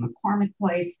Center, at the McCormick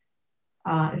Place,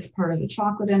 as part of the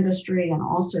chocolate industry, and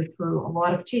also through a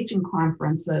lot of teaching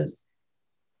conferences.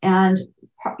 And,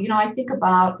 you know, I think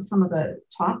about some of the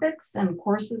topics and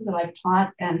courses that I've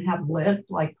taught and have lived,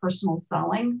 like personal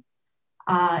selling,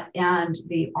 and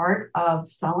the art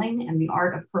of selling and the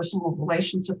art of personal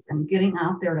relationships and getting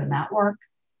out there to network.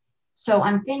 So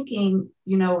I'm thinking,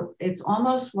 you know, it's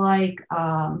almost like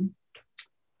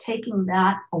taking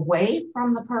that away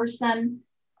from the person.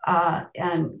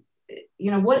 And,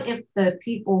 you know, what if the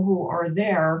people who are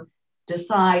there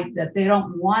decide that they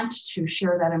don't want to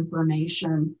share that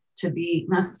information to be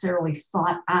necessarily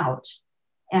sought out,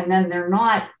 and then they're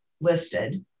not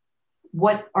listed?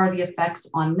 What are the effects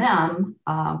on them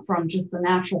from just the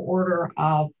natural order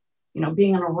of, you know,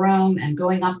 being in a room and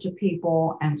going up to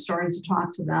people and starting to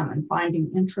talk to them and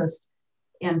finding interest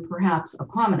in perhaps a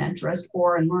common interest,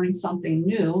 or in learning something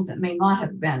new that may not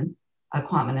have been a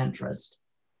common interest?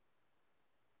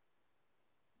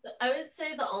 I would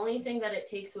say the only thing that it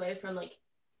takes away from like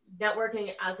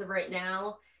networking as of right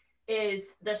now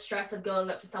is the stress of going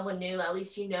up to someone new. At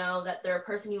least you know that they're a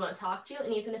person you want to talk to.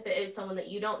 And even if it is someone that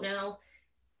you don't know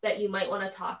that you might want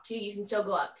to talk to, you can still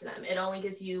go up to them. It only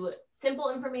gives you simple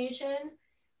information.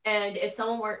 And if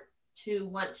someone were to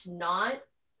want to not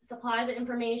supply the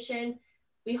information,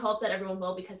 we hope that everyone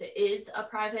will, because it is a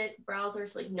private browser.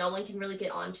 So like no one can really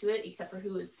get onto it except for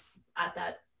who is at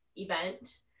that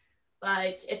event.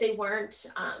 But if they weren't,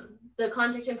 the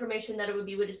contact information that it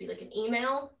would just be like an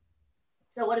email.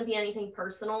 So it wouldn't be anything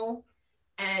personal.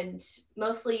 And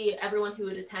mostly everyone who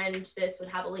would attend this would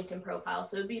have a LinkedIn profile.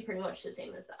 So it would be pretty much the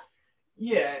same as that.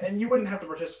 Yeah, and you wouldn't have to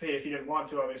participate if you didn't want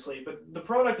to, obviously. But the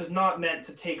product is not meant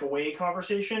to take away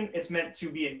conversation. It's meant to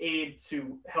be an aid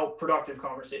to help productive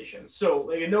conversations. So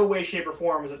like in no way, shape, or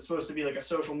form is it supposed to be like a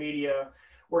social media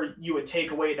where you would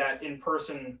take away that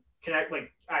in-person connect,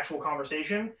 like actual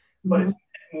conversation. But it's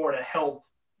more to help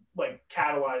like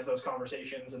catalyze those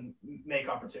conversations and make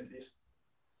opportunities.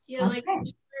 Yeah, like All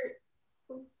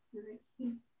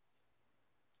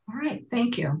right,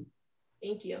 thank you.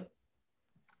 Thank you.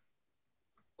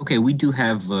 Okay, we do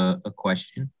have a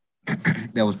question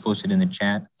that was posted in the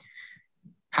chat.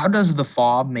 How does the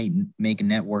FOB make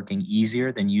networking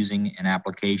easier than using an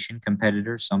application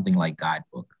competitor, something like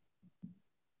Guidebook?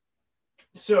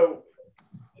 So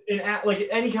like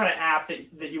any kind of app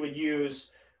that you would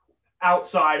use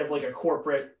outside of like a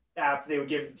corporate app they would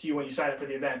give to you when you sign up for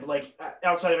the event, but like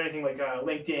outside of anything like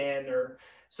LinkedIn or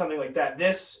something like that,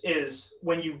 this is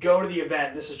when you go to the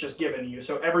event, this is just given to you.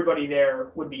 So everybody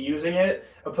there would be using it,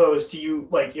 opposed to you,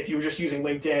 like if you were just using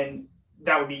LinkedIn,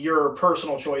 that would be your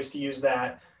personal choice to use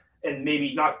that. And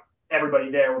maybe not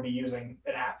everybody there would be using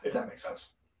an app, if that makes sense.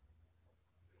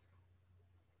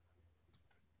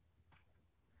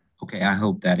 Okay, I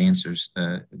hope that answers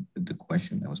the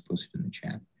question that was posted in the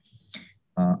chat.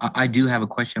 I do have a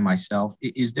question myself.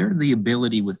 Is there the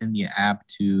ability within the app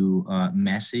to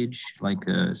message, like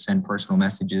send personal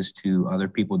messages to other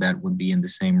people that would be in the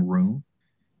same room?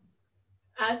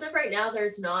 As of right now,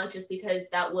 there's not, just because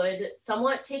that would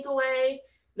somewhat take away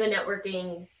the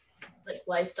networking like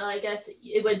lifestyle, I guess.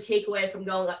 It would take away from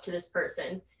going up to this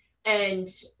person. And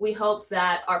we hope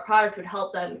that our product would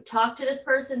help them talk to this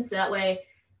person, so that way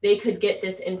they could get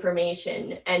this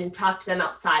information and talk to them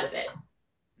outside of it.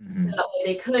 So that way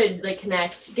they could like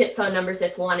connect, get phone numbers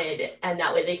if wanted, and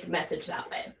that way they could message that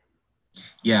way.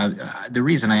 Yeah, the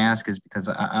reason I ask is because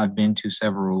I've been to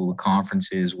several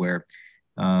conferences where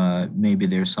maybe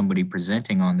there's somebody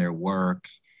presenting on their work,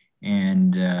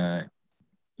 and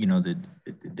you know,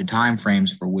 the time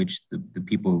frames for which the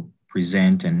people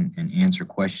present and answer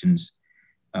questions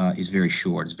is very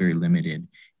short, it's very limited.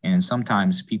 And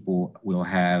sometimes people will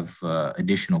have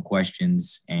additional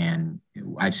questions, and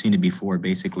I've seen it before.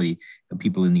 Basically, the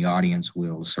people in the audience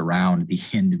will surround the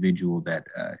individual that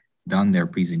done their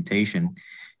presentation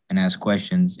and ask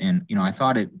questions. And, you know, I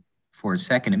thought it for a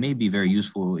second, it may be very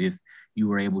useful if you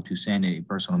were able to send a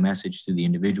personal message to the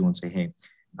individual and say, hey,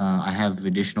 I have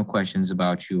additional questions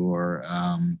about your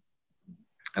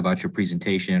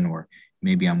presentation, or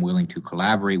maybe I'm willing to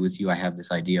collaborate with you. I have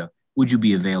this idea. Would you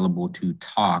be available to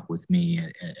talk with me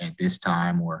at this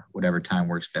time, or whatever time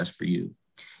works best for you?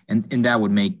 And that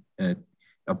would make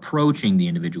approaching the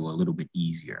individual a little bit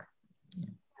easier. Yeah.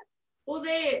 Well,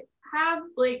 they have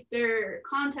like their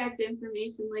contact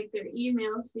information, like their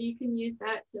email, so you can use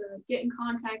that to get in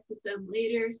contact with them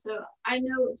later. So I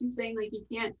know what you're saying, like you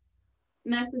can't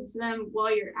message them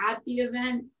while you're at the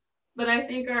event, but I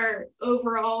think our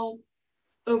overarching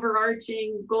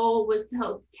goal was to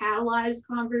help catalyze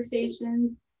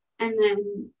conversations. And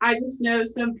then I just know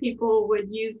some people would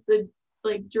use the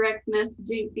like direct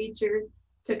messaging feature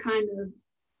to kind of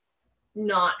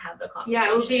not have the conversation.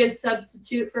 Yeah, it would be a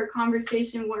substitute for a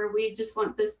conversation where we just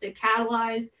want this to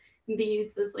catalyze and be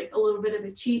used as like a little bit of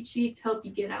a cheat sheet to help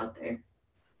you get out there.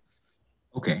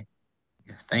 Okay,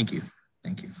 yeah, thank you.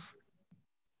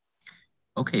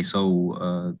 Okay,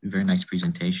 so very nice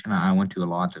presentation. I want to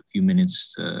allot a few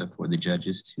minutes for the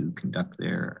judges to conduct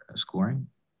their scoring.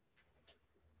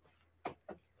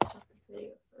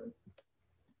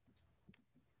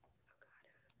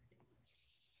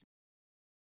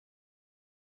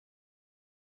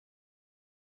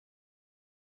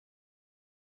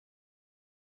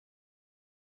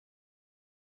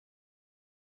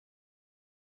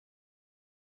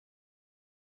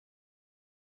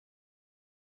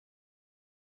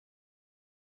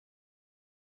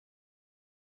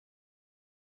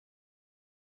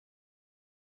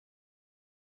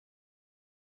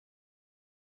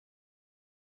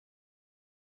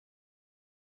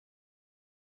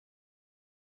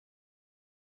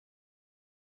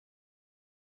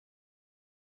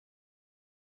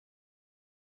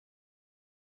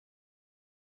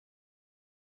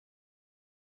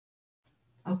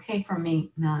 Okay for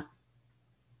me, Matt.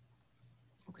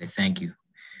 Okay, thank you.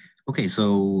 Okay, so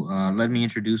let me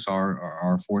introduce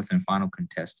our fourth and final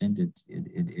contestant. It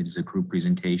is a group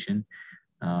presentation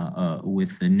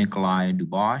with Nikoli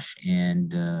DoBosh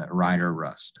and Ryder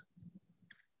Rust.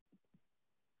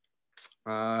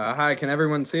 Hi, can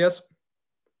everyone see us?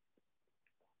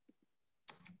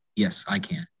 Yes, I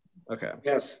can. Okay.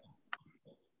 Yes.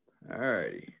 All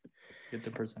righty. You have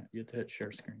to present. You have to hit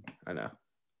share screen. I know.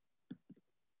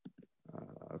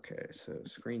 Okay, so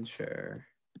screen share.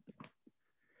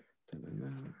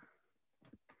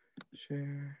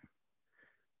 Share.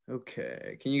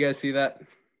 Okay, can you guys see that?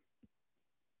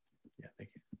 Yeah,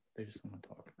 they just want to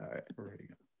talk. All right, we're ready to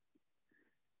go.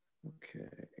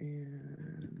 Okay,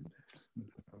 and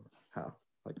how?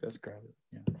 Like this? Grab it.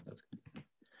 Yeah, that's good.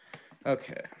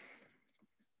 Okay.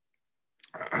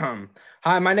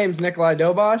 Hi, my name's Nikoli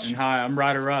DoBosh. And hi, I'm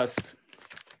Ryder Rust.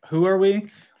 Who are we?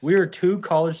 We are two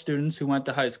college students who went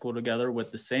to high school together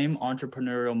with the same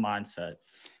entrepreneurial mindset.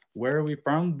 Where are we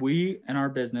from? We and our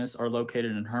business are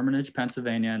located in Hermitage,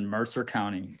 Pennsylvania, and Mercer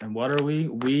County. And what are we?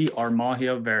 We are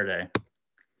Magia Verde.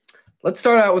 Let's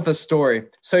start out with a story.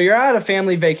 So you're at a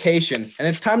family vacation and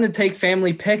it's time to take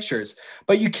family pictures,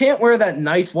 but you can't wear that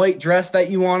nice white dress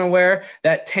that you want to wear,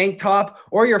 that tank top,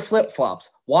 or your flip-flops.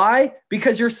 Why?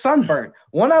 Because you're sunburnt.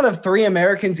 1 out of 3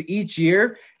 Americans each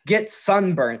year get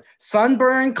sunburnt.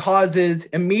 Sunburn causes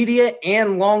immediate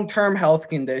and long-term health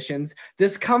conditions,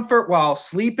 discomfort while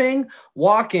sleeping,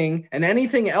 walking, and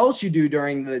anything else you do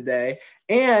during the day,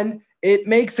 and it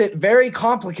makes it very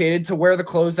complicated to wear the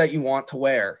clothes that you want to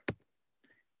wear.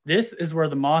 This is where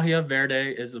the Magia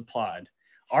Verde is applied.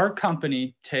 Our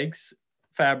company takes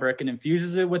fabric and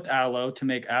infuses it with aloe to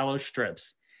make aloe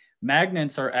strips.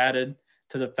 Magnets are added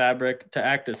to the fabric to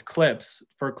act as clips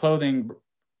for clothing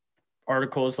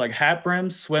articles like hat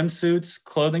brims, swimsuits,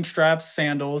 clothing straps,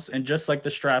 sandals, and just like the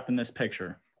strap in this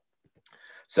picture.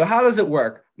 So how does it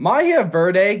work? Magia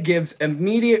Verde gives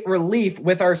immediate relief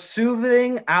with our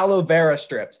soothing aloe vera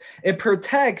strips. It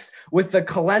protects with the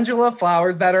calendula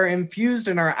flowers that are infused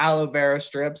in our aloe vera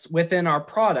strips within our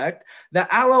product.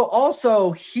 The aloe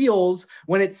also heals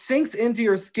when it sinks into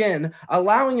your skin,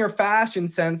 allowing your fashion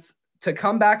sense to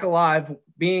come back alive,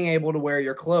 being able to wear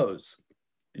your clothes.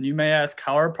 And you may ask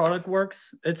how our product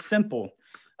works. It's simple.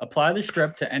 Apply the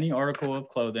strip to any article of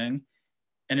clothing,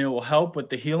 and it will help with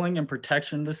the healing and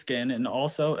protection of the skin and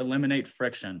also eliminate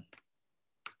friction.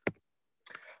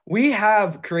 We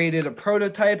have created a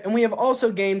prototype and we have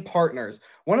also gained partners.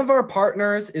 One of our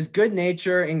partners is Good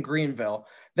Nature in Greenville.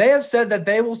 They have said that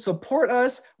they will support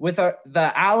us with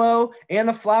the aloe and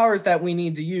the flowers that we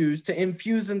need to use to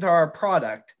infuse into our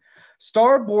product.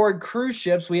 Starboard cruise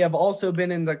ships we have also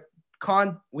been in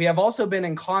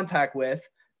contact with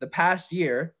the past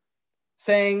year,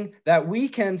 saying that we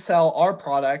can sell our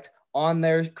product on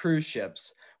their cruise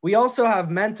ships. We also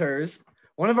have mentors.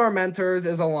 One of our mentors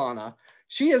is Alana.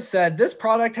 She has said this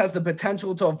product has the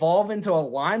potential to evolve into a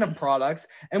line of products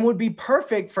and would be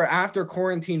perfect for after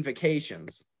quarantine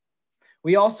vacations.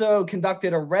 We also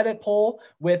conducted a Reddit poll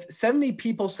with 73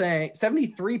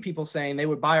 people saying they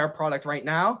would buy our product right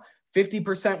now,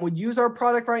 50% would use our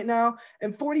product right now,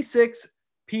 and 46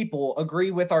 people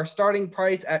agree with our starting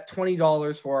price at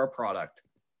 $20 for our product.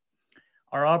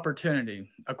 Our opportunity.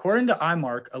 According to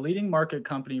iMark, a leading market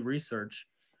company research,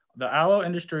 the aloe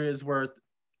industry is worth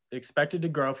expected to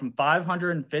grow from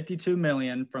 552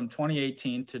 million from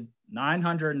 2018 to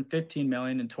 915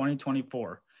 million in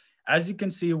 2024. As you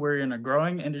can see, we're in a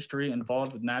growing industry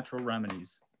involved with natural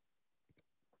remedies.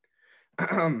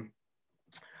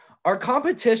 Our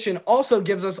competition also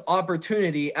gives us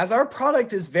opportunity as our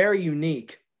product is very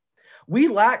unique. We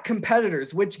lack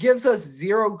competitors, which gives us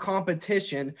zero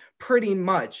competition pretty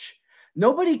much.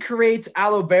 Nobody creates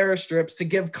aloe vera strips to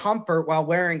give comfort while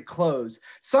wearing clothes.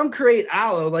 Some create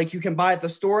aloe like you can buy at the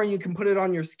store and you can put it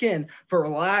on your skin for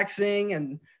relaxing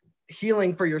and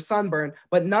healing for your sunburn,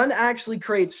 but none actually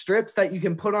create strips that you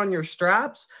can put on your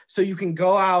straps so you can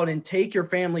go out and take your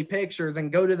family pictures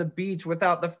and go to the beach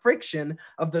without the friction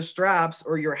of the straps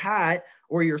or your hat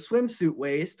or your swimsuit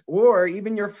waist or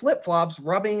even your flip-flops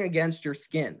rubbing against your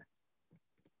skin.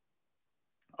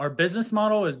 Our business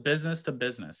model is business to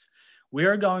business. We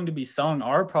are going to be selling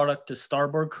our product to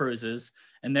Starboard Cruises,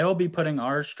 and they will be putting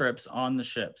our strips on the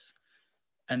ships.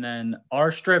 And then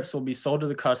our strips will be sold to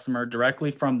the customer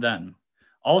directly from them.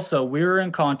 Also, we are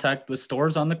in contact with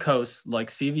stores on the coast like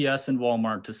CVS and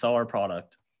Walmart to sell our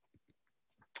product.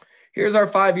 Here's our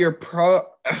 5-year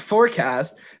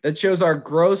forecast that shows our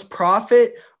gross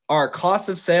profit, our cost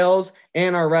of sales,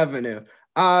 and our revenue.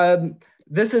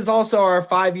 This is also our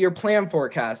 5-year plan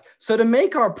forecast. So to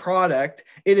make our product,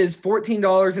 it is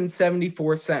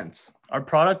 $14.74. Our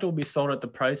product will be sold at the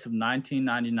price of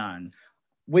 $19.99.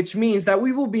 Which means that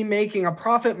we will be making a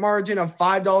profit margin of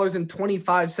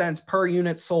 $5.25 per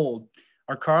unit sold.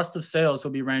 Our cost of sales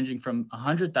will be ranging from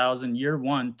 $100,000 year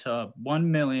 1 to $1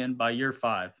 million by year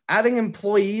 5. Adding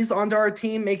employees onto our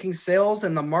team, making sales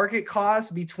and the market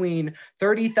cost between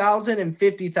 $30,000 and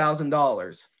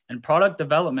 $50,000. And product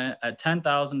development at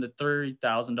 $10,000 to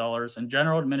 $30,000 and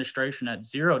general administration at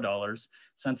 $0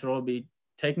 since it will be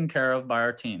taken care of by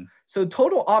our team. So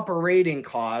total operating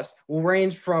costs will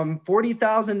range from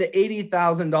 $40,000 to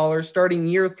 $80,000 starting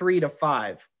year 3 to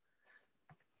 5.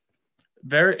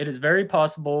 It is very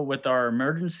possible with our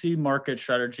emergency market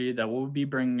strategy that we'll be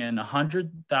bringing in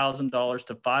 $100,000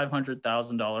 to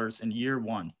 $500,000 in year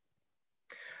 1.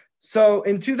 So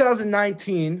in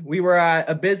 2019, we were at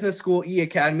a business school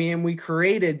e-academy and we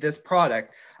created this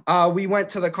product. We went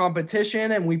to the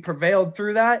competition and we prevailed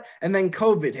through that, and then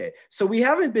COVID hit. So we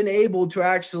haven't been able to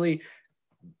actually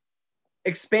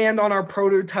expand on our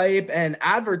prototype and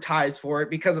advertise for it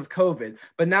because of COVID.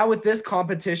 But now with this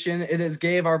competition, it has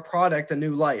gave our product a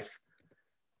new life.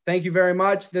 Thank you very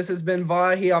much. This has been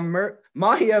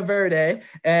Magia Verde,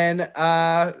 and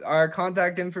our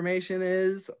contact information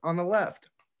is on the left.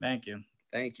 Thank you.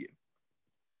 Thank you.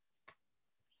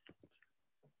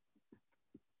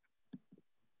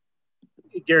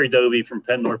 Gary Dovey from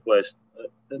Penn Northwest.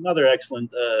 Another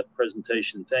excellent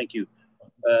presentation. Thank you.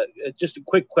 Just a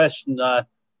quick question.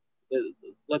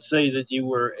 Let's say that you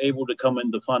were able to come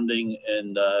into funding,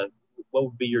 and what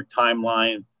would be your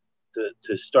timeline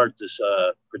to start this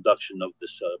production of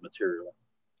this material?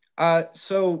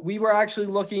 So we were actually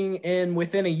looking in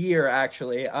within a year,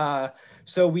 actually.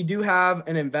 So we do have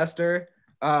an investor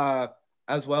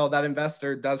as well. That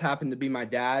investor does happen to be my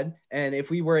dad. And if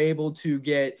we were able to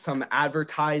get some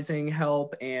advertising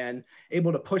help and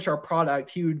able to push our product,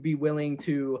 he would be willing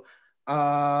to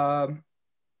help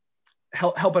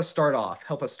us start off.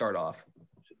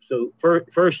 So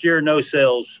first year, no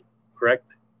sales,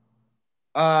 correct?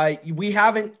 We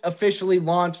haven't officially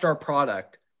launched our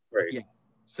product. Right. Yeah.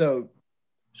 So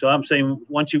I'm saying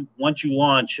once you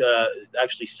launch,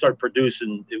 actually start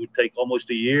producing, it would take almost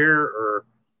a year or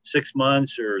 6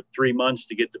 months or 3 months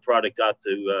to get the product out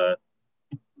to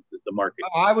the market.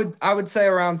 I would say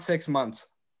around 6 months.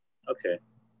 Okay.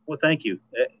 Well, thank you.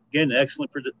 Again,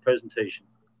 excellent presentation.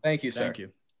 Thank you, sir. Thank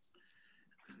you.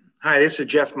 Hi, this is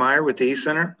Jeff Meyer with the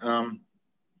E-Center.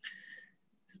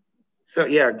 So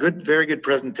yeah, very good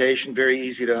presentation, very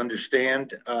easy to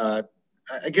understand. I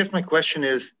guess my question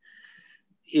is,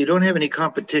 you don't have any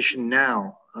competition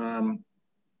now,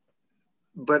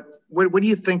 but what do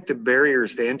you think the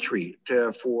barriers to entry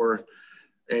for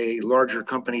a larger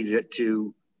company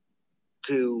to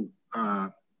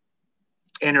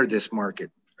enter this market?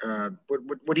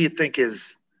 What do you think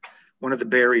is one of the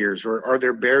barriers, or are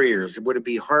there barriers? Would it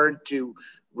be hard to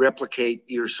replicate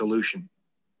your solution?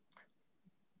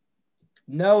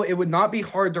 No, it would not be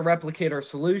hard to replicate our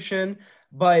solution,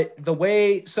 but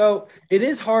it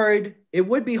is hard. It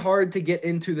would be hard to get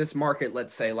into this market,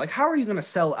 let's say. Like, how are you going to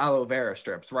sell aloe vera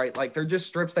strips, right? Like, they're just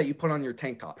strips that you put on your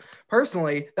tank top.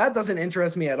 Personally, that doesn't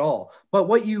interest me at all. But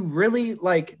what you really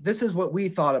like, this is what we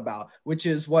thought about, which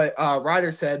is what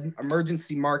Ryder said,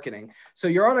 emergency marketing. So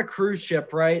you're on a cruise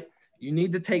ship, right? You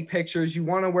need to take pictures. You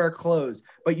want to wear clothes,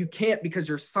 but you can't because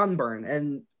you're sunburned.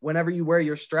 And whenever you wear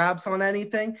your straps on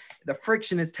anything, the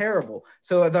friction is terrible.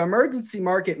 So the emergency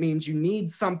market means you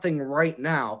need something right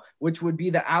now, which would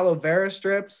be the aloe vera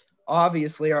strips,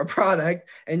 obviously our product,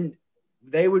 and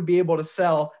they would be able to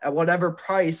sell at whatever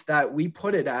price that we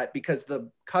put it at because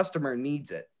the customer needs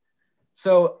it.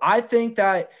 So I think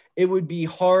that it would be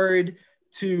hard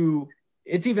to,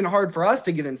 it's even hard for us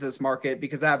to get into this market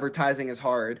because advertising is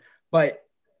hard. But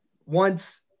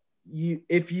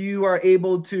if you are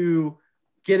able to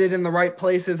get it in the right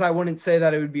places, I wouldn't say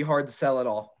that it would be hard to sell at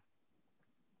all.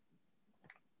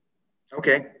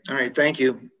 Okay. All right. Thank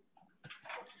you.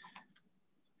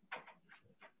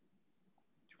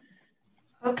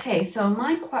 Okay, so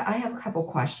I have a couple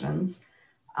questions.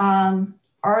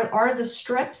 Are the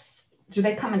strips, do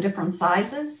they come in different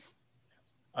sizes?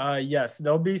 Yes,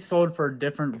 they'll be sold for a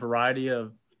different variety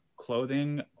of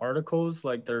clothing articles.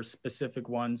 Like there's specific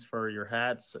ones for your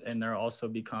hats, and they're also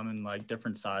becoming like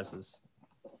different sizes.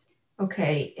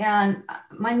 Okay, and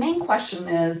my main question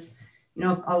is,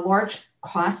 a large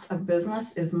cost of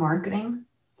business is marketing.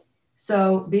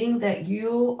 So being that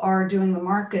you are doing the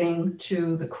marketing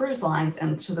to the cruise lines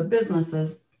and to the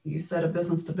businesses, you said a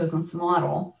business to business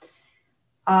model,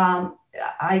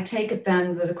 I take it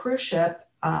then that a cruise ship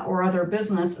or other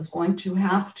business is going to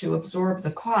have to absorb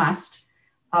the cost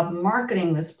of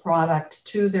marketing this product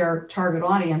to their target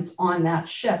audience on that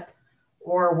ship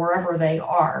or wherever they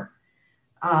are.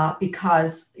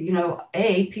 Because,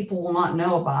 A, people will not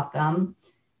know about them.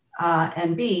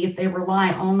 And B, if they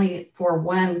rely only for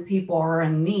when people are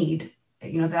in need,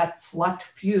 that select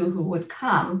few who would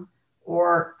come,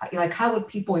 or like, how would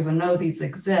people even know these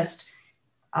exist?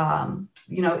 Ahead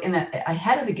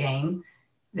of the game,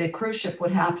 the cruise ship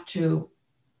would have to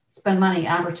spend money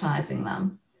advertising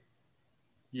them.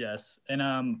 Yes,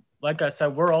 and like I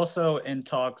said, we're also in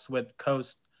talks with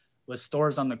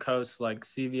stores on the coast like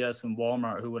CVS and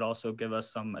Walmart, who would also give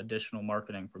us some additional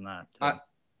marketing from that too.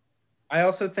 I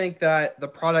also think that the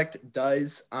product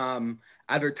does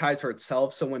advertise for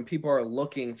itself. So when people are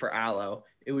looking for aloe,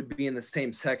 it would be in the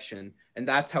same section. And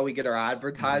that's how we get our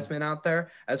advertisement out there,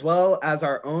 as well as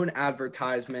our own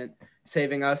advertisement,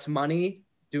 saving us money,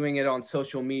 doing it on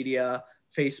social media,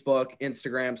 Facebook,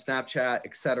 Instagram, Snapchat,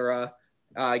 etc.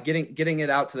 Getting it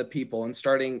out to the people and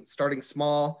starting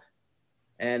small,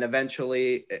 and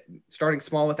eventually starting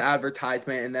small with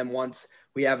advertisement. And then once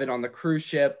we have it on the cruise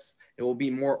ships, it will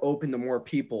be more open to more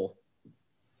people.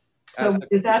 So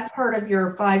is that part of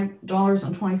your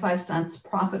 $5.25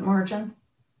 profit margin?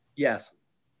 Yes.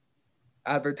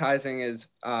 Advertising is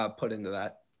put into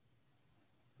that.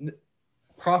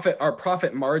 Our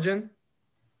profit margin?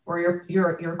 Or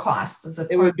your costs? Is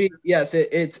it would be, yes,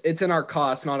 it's in our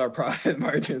cost, not our profit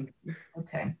margin.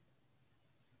 Okay.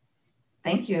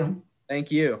 Thank you.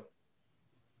 Thank you.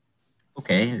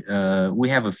 Okay, we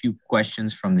have a few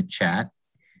questions from the chat.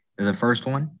 The first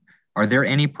one, are there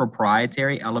any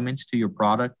proprietary elements to your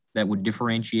product that would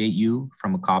differentiate you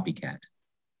from a copycat?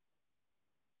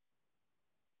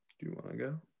 Do you want to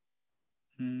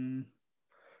go?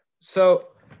 So,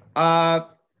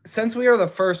 since we are the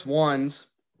first ones,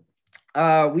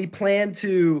 we plan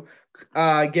to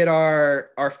get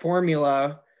our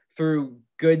formula through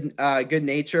Good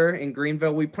Nature in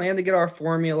Greenville. We plan to get our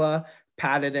formula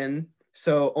patented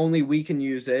so only we can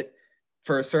use it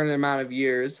for a certain amount of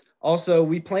years. Also,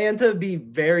 we plan to be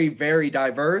very, very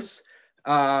diverse,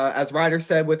 as Ryder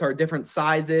said, with our different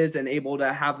sizes and able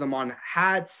to have them on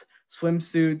hats,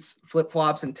 swimsuits,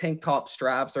 flip-flops, and tank top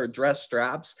straps or dress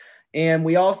straps. And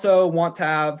we also want to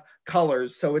have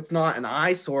colors, so it's not an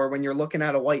eyesore when you're looking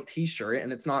at a white t-shirt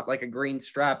and it's not like a green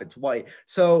strap, it's white.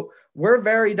 So we're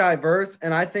very diverse,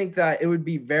 and I think that it would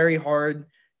be very hard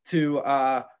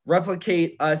to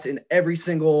replicate us in every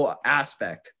single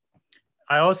aspect.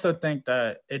 I also think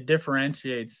that it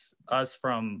differentiates us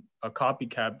from a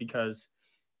copycat, because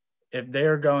if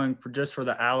they're going just for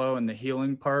the aloe and the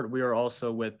healing part, we are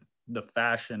also with the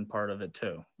fashion part of it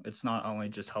too. It's not only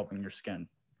just helping your skin.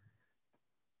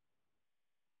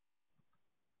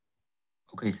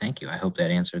 Okay, thank you. I hope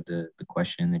that answered the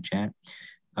question in the chat.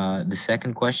 The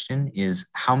second question is,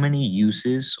 how many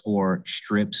uses or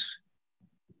strips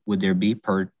would there be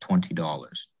per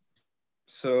 $20?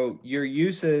 So your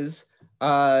uses,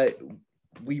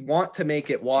 we want to make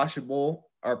it washable.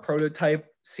 Our prototype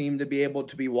seemed to be able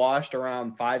to be washed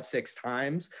around 5-6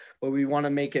 times, but we want to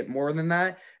make it more than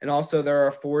that. And also there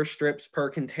are 4 strips per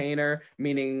container,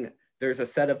 meaning there's a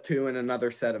set of 2 and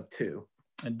another set of 2.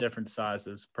 And different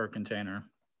sizes per container.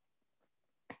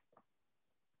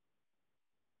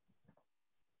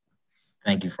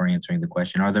 Thank you for answering the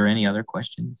question. Are there any other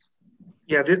questions?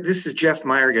 Yeah, this is Jeff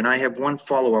Meyergan. I have one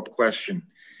follow-up question.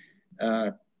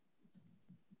 Are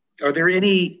there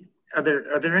any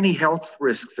health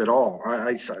risks at all?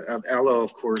 Aloe,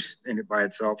 of course, in it by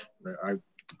itself, I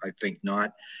think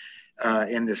not.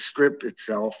 In the strip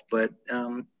itself, but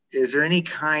is there any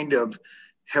kind of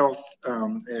health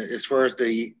as far as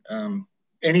the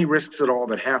any risks at all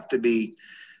that have to be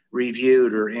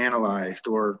reviewed or analyzed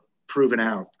or proven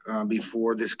out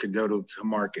before this could go to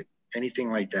market? Anything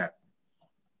like that?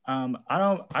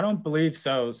 I don't believe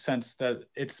so, since that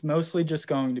it's mostly just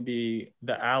going to be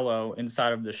the aloe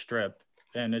inside of the strip,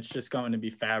 and it's just going to be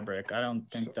fabric. I don't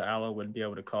think the aloe would be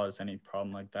able to cause any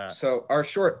problem like that. So our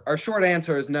short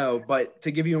answer is no, but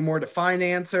to give you a more defined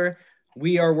answer,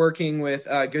 we are working with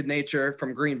Good Nature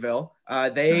from Greenville.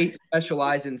 They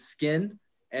specialize in skin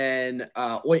and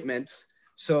ointments.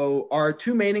 So our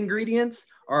two main ingredients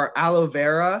are aloe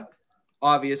vera,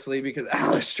 obviously because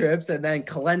aloe strips, and then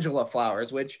calendula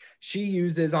flowers, which she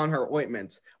uses on her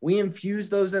ointments. We infuse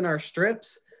those in our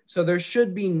strips, so there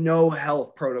should be no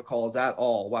health protocols at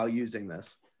all while using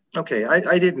this. Okay,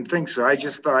 I didn't think so. I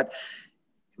just thought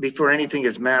before anything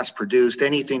is mass produced,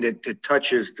 anything that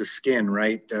touches the skin,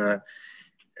 right, does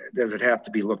it have to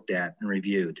be looked at and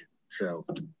reviewed? So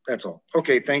that's all.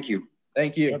 Okay, thank you.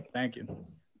 Thank you. Yep, thank you.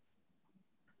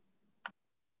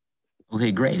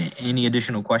 Okay, great. Any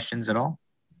additional questions at all?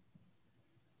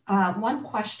 One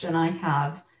question I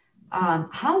have,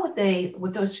 how would they,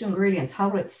 with those two ingredients, how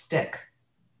would it stick?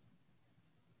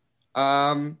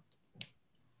 There's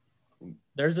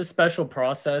a special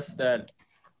process that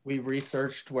we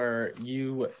researched where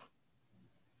you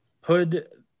put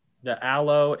the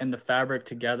aloe and the fabric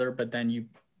together, but then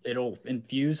it'll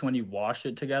infuse when you wash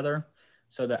it together.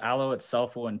 So the aloe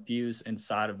itself will infuse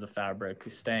inside of the fabric,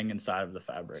 staying inside of the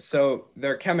fabric. So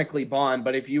they're chemically bond,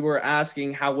 but if you were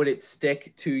asking how would it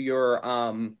stick to your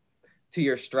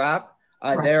strap,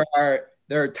 right. there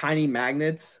are tiny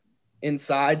magnets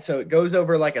inside. So it goes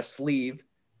over like a sleeve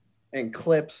and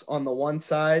clips on the one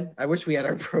side. I wish we had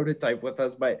our prototype with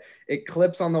us, but it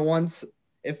clips on the ones.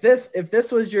 If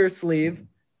this was your sleeve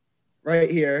right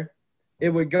here, it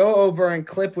would go over and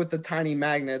clip with the tiny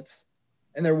magnets,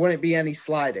 and there wouldn't be any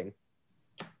sliding.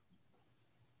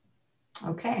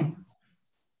 Okay.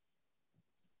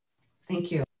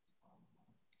 Thank you.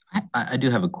 I do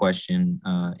have a question.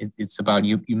 It's about,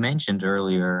 you mentioned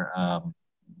earlier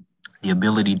the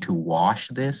ability to wash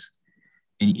this.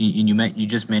 And you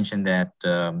just mentioned that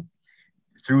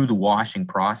through the washing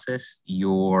process,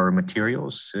 your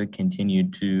materials continue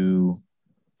to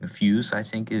fuse, I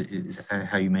think is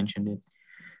how you mentioned it.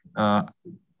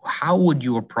 How would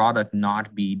your product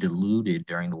not be diluted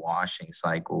during the washing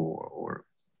cycle or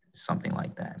something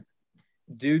like that?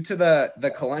 Due to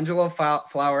the calendula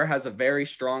flower has a very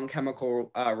strong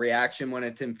chemical reaction when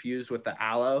it's infused with the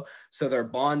aloe. So their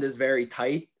bond is very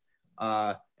tight.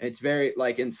 It's very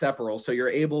like inseparable. So you're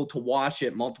able to wash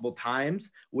it multiple times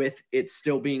with it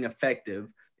still being effective.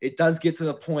 It does get to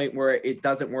the point where it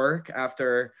doesn't work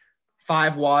after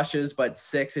 5 washes, but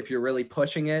 6 if you're really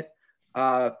pushing it.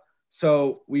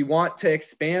 So we want to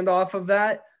expand off of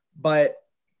that, but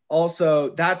also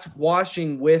that's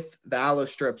washing with the aloe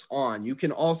strips on. You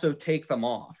can also take them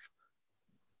off.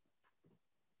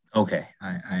 Okay,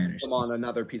 I understand. Them on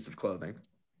another piece of clothing.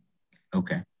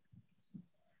 Okay.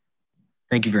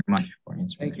 Thank you very much for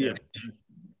answering. Thank you.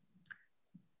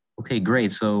 Okay,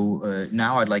 great. So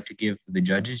now I'd like to give the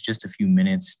judges just a few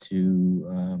minutes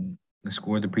to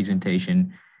score the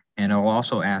presentation. And I'll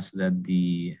also ask that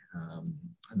the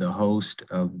host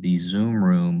of the Zoom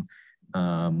room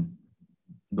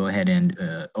go ahead and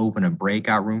open a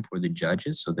breakout room for the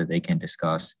judges so that they can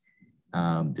discuss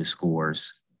the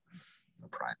scores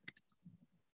privately.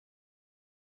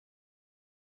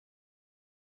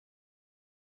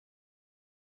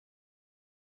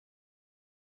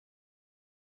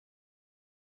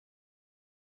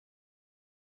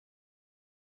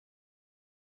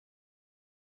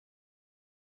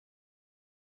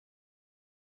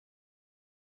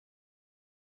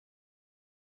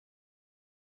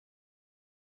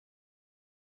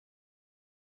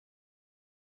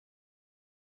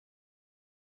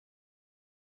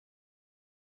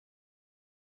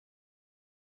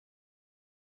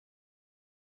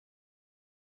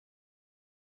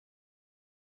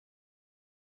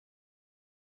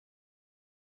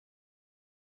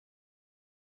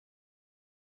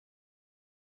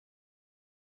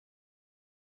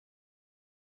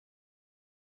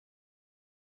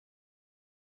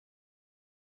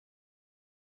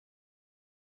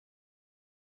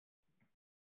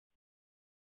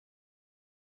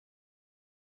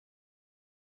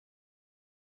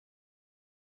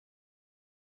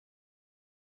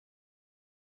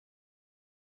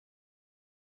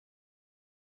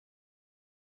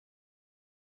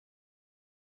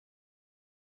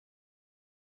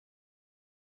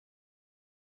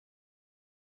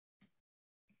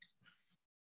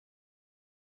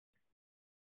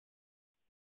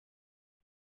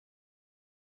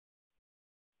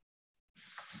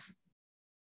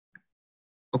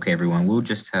 Okay, everyone, we'll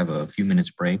just have a few minutes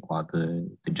break while the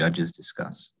judges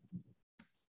discuss.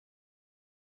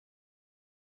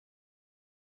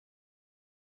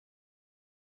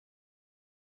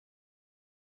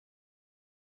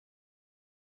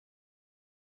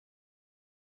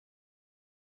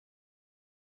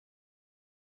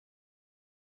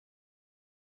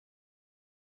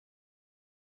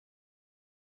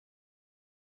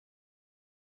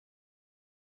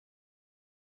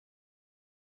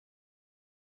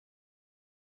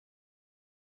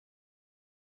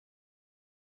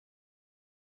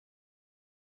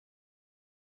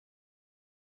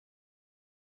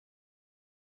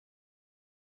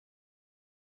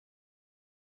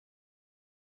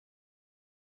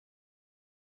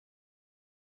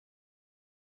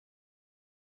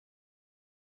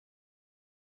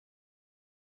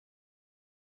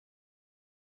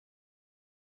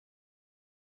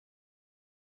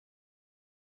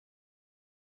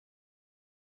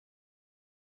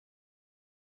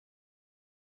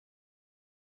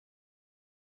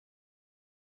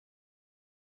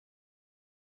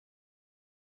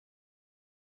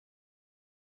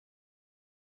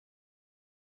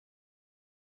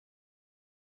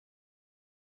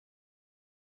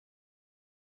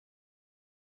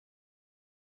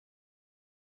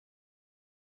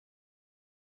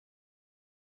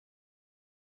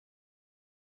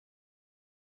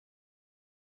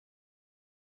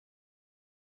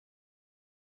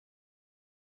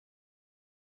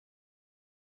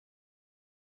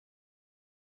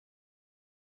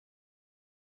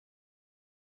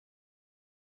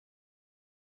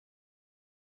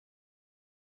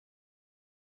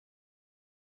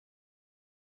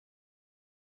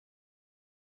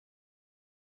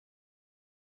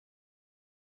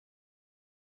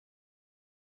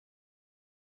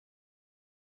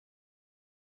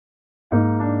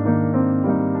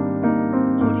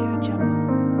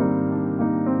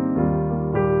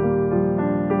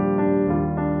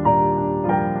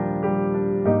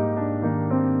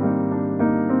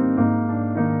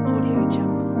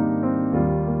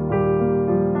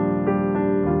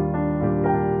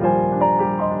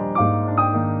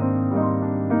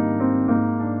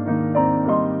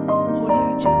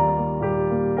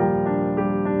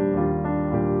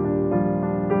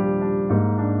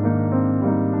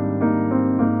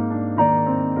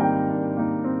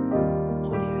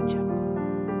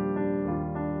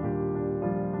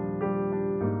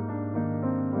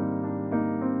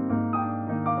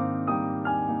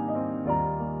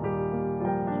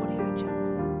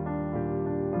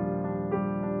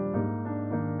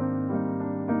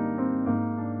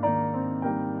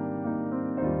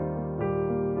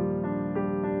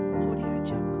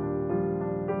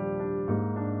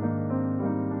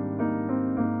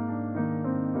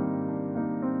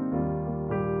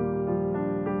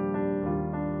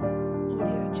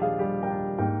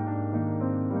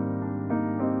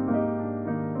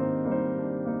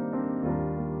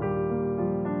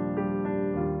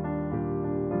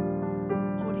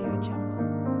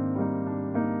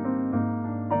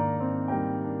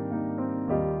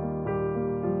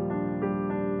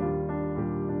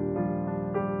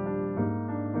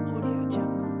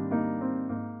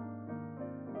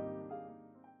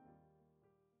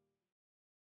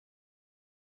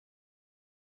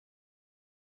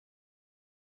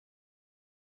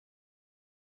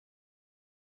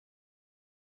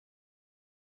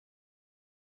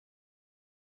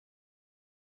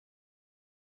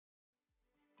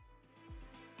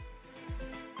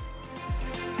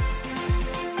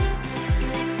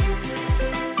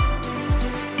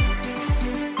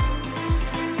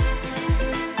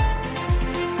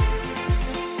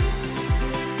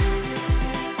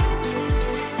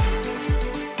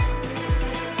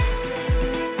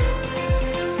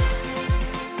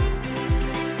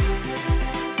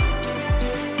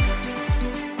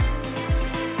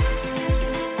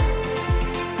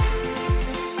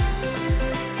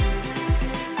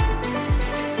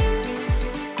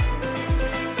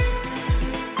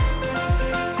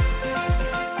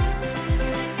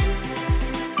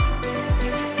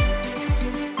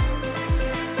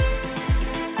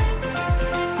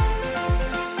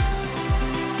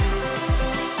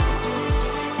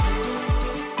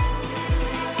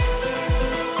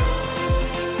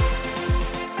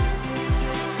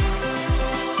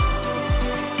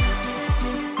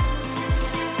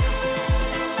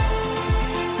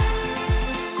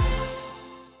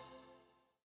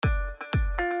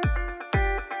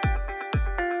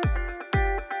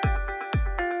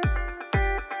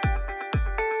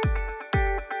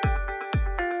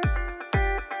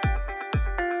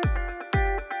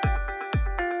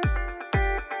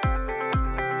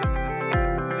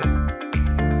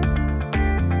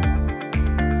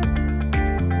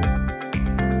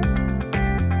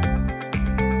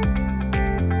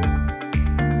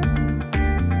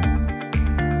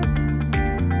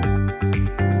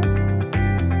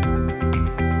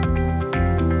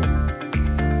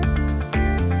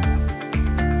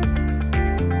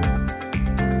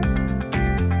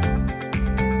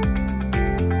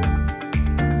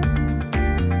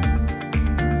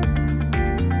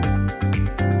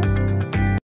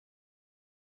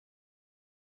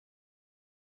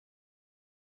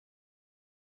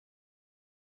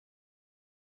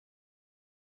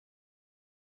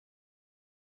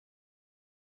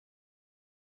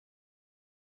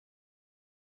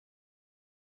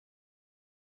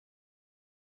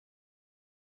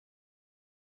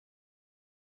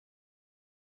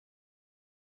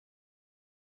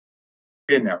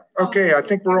 Didn't know. Okay, I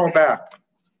think we're all back.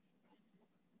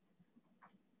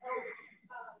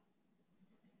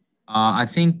 I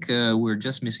think we're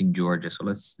just missing Georgia, so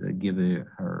let's give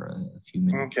her a few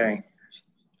minutes. Okay.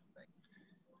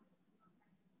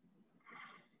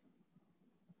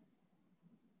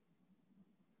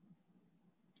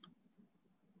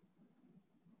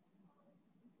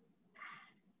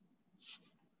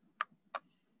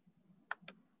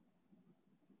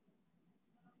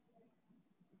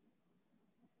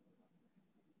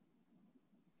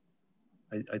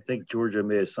 I think Georgia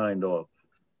may have signed off.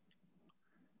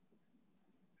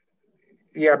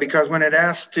 Yeah, because when it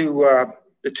asked to,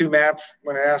 the two Matts,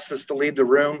 when it asked us to leave the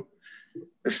room,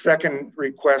 the second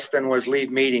request then was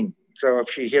leave meeting. So if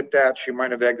she hit that, she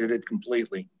might have exited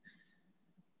completely.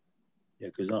 Yeah,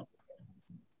 because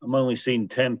I'm only seeing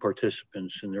 10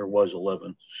 participants and there was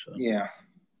 11. So. Yeah.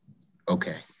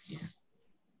 Okay. Yeah.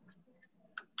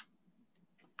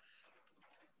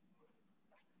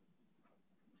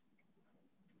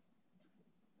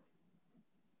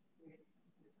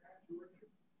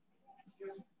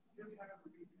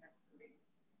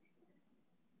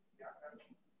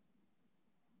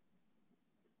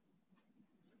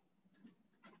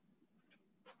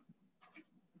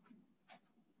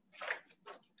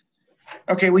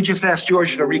 Okay, we just asked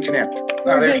Georgia to reconnect.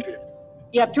 There she is.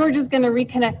 Yep, George is going to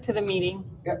reconnect to the meeting.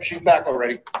 Yep, she's back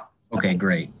already. Okay,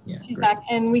 great. Yeah, she's great. back,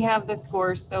 and we have the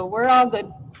scores, so we're all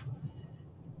good.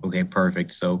 Okay,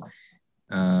 perfect. So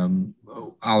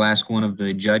I'll ask one of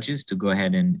the judges to go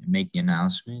ahead and make the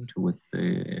announcement with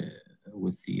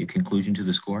the conclusion to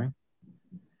the scoring.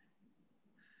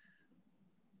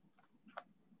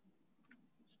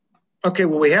 Okay,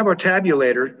 well, we have our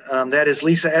tabulator. That is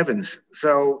Lisa Evans.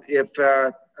 So if,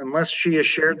 unless she has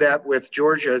shared that with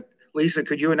Georgia, Lisa,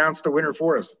 could you announce the winner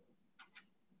for us?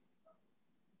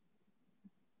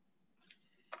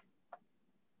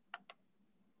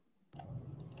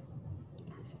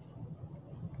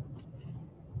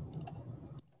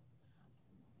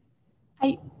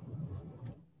 I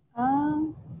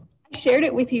shared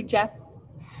it with you, Jeff.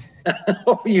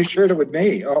 Oh, you shared it with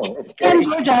me. Oh, okay. And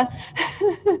Georgia.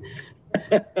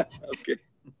 Okay.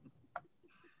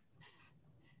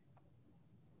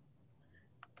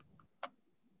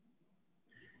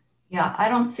 Yeah, I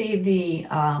don't see the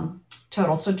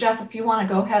total. So Jeff, if you want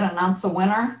to go ahead and announce the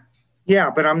winner. Yeah,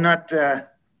 but I'm not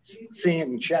seeing it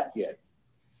in chat yet.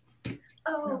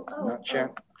 Oh, no, not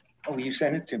chat. Oh, you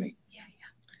sent it to me. Yeah.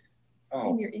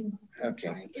 Oh, in your inbox.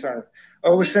 Okay, sorry.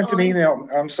 Oh, it was sent to me email.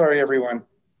 I'm sorry, everyone.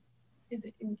 Is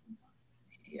it in?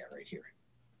 Yeah, right here.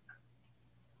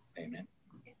 Amen.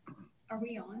 Are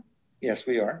we on? Yes,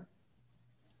 we are.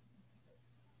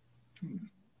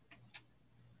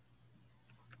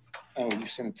 Oh, you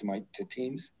sent it to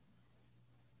Teams?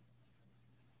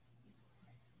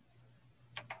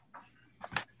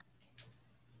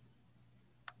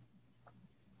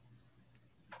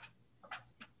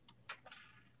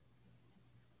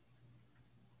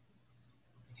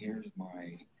 Here's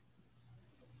my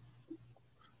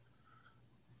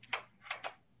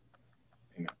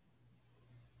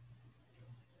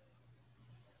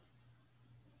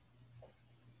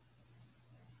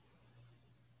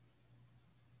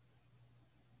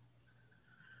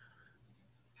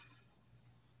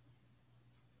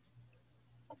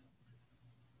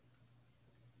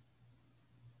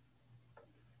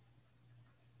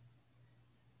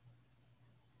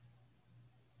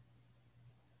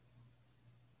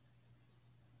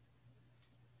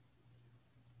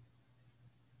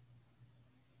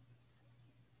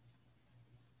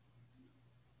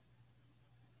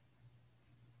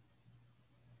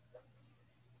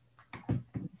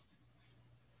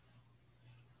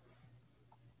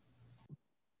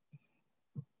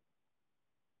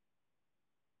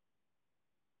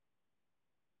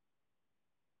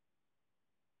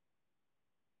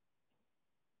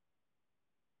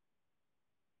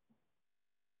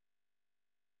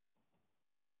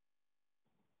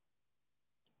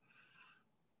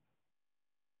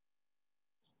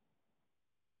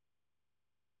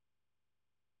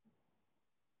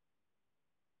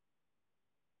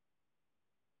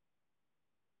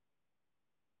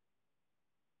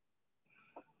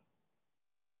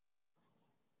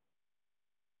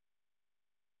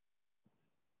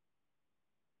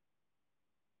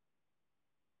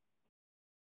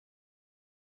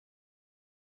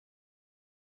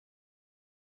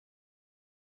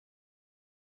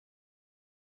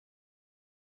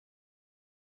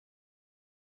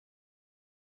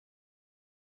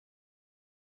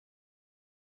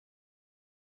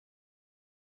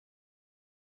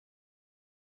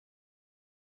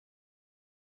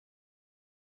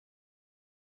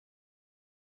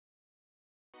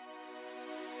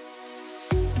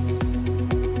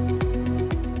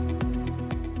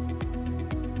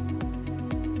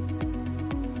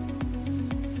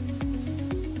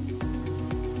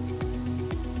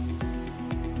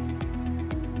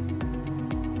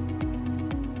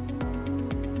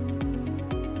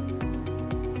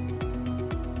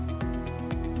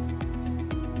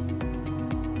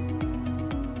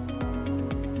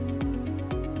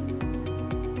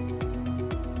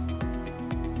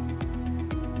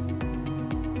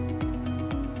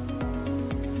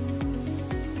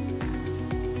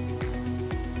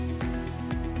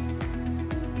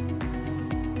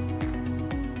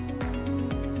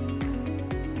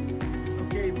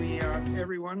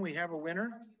everyone. We have a winner. Are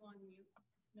you on mute?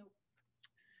 Nope.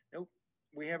 Nope.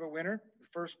 We have a winner.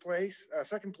 First place,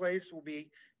 second place will be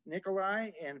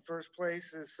Nikoli, and first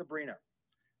place is Sabrina.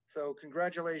 So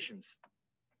congratulations.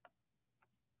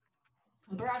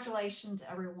 Congratulations,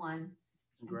 everyone.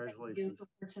 Congratulations. Thank you for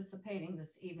participating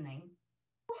this evening.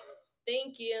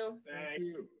 Thank you. Thank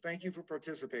you. Thank you for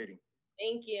participating.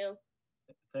 Thank you.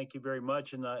 Thank you very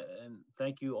much, and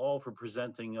thank you all for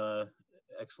presenting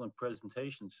excellent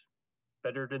presentations.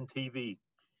 Better than TV.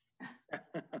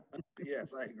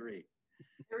 Yes, I agree.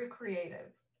 Very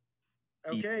creative.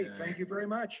 Okay, thank you very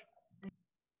much.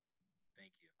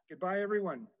 Thank you. Goodbye,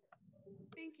 everyone.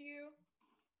 Thank you.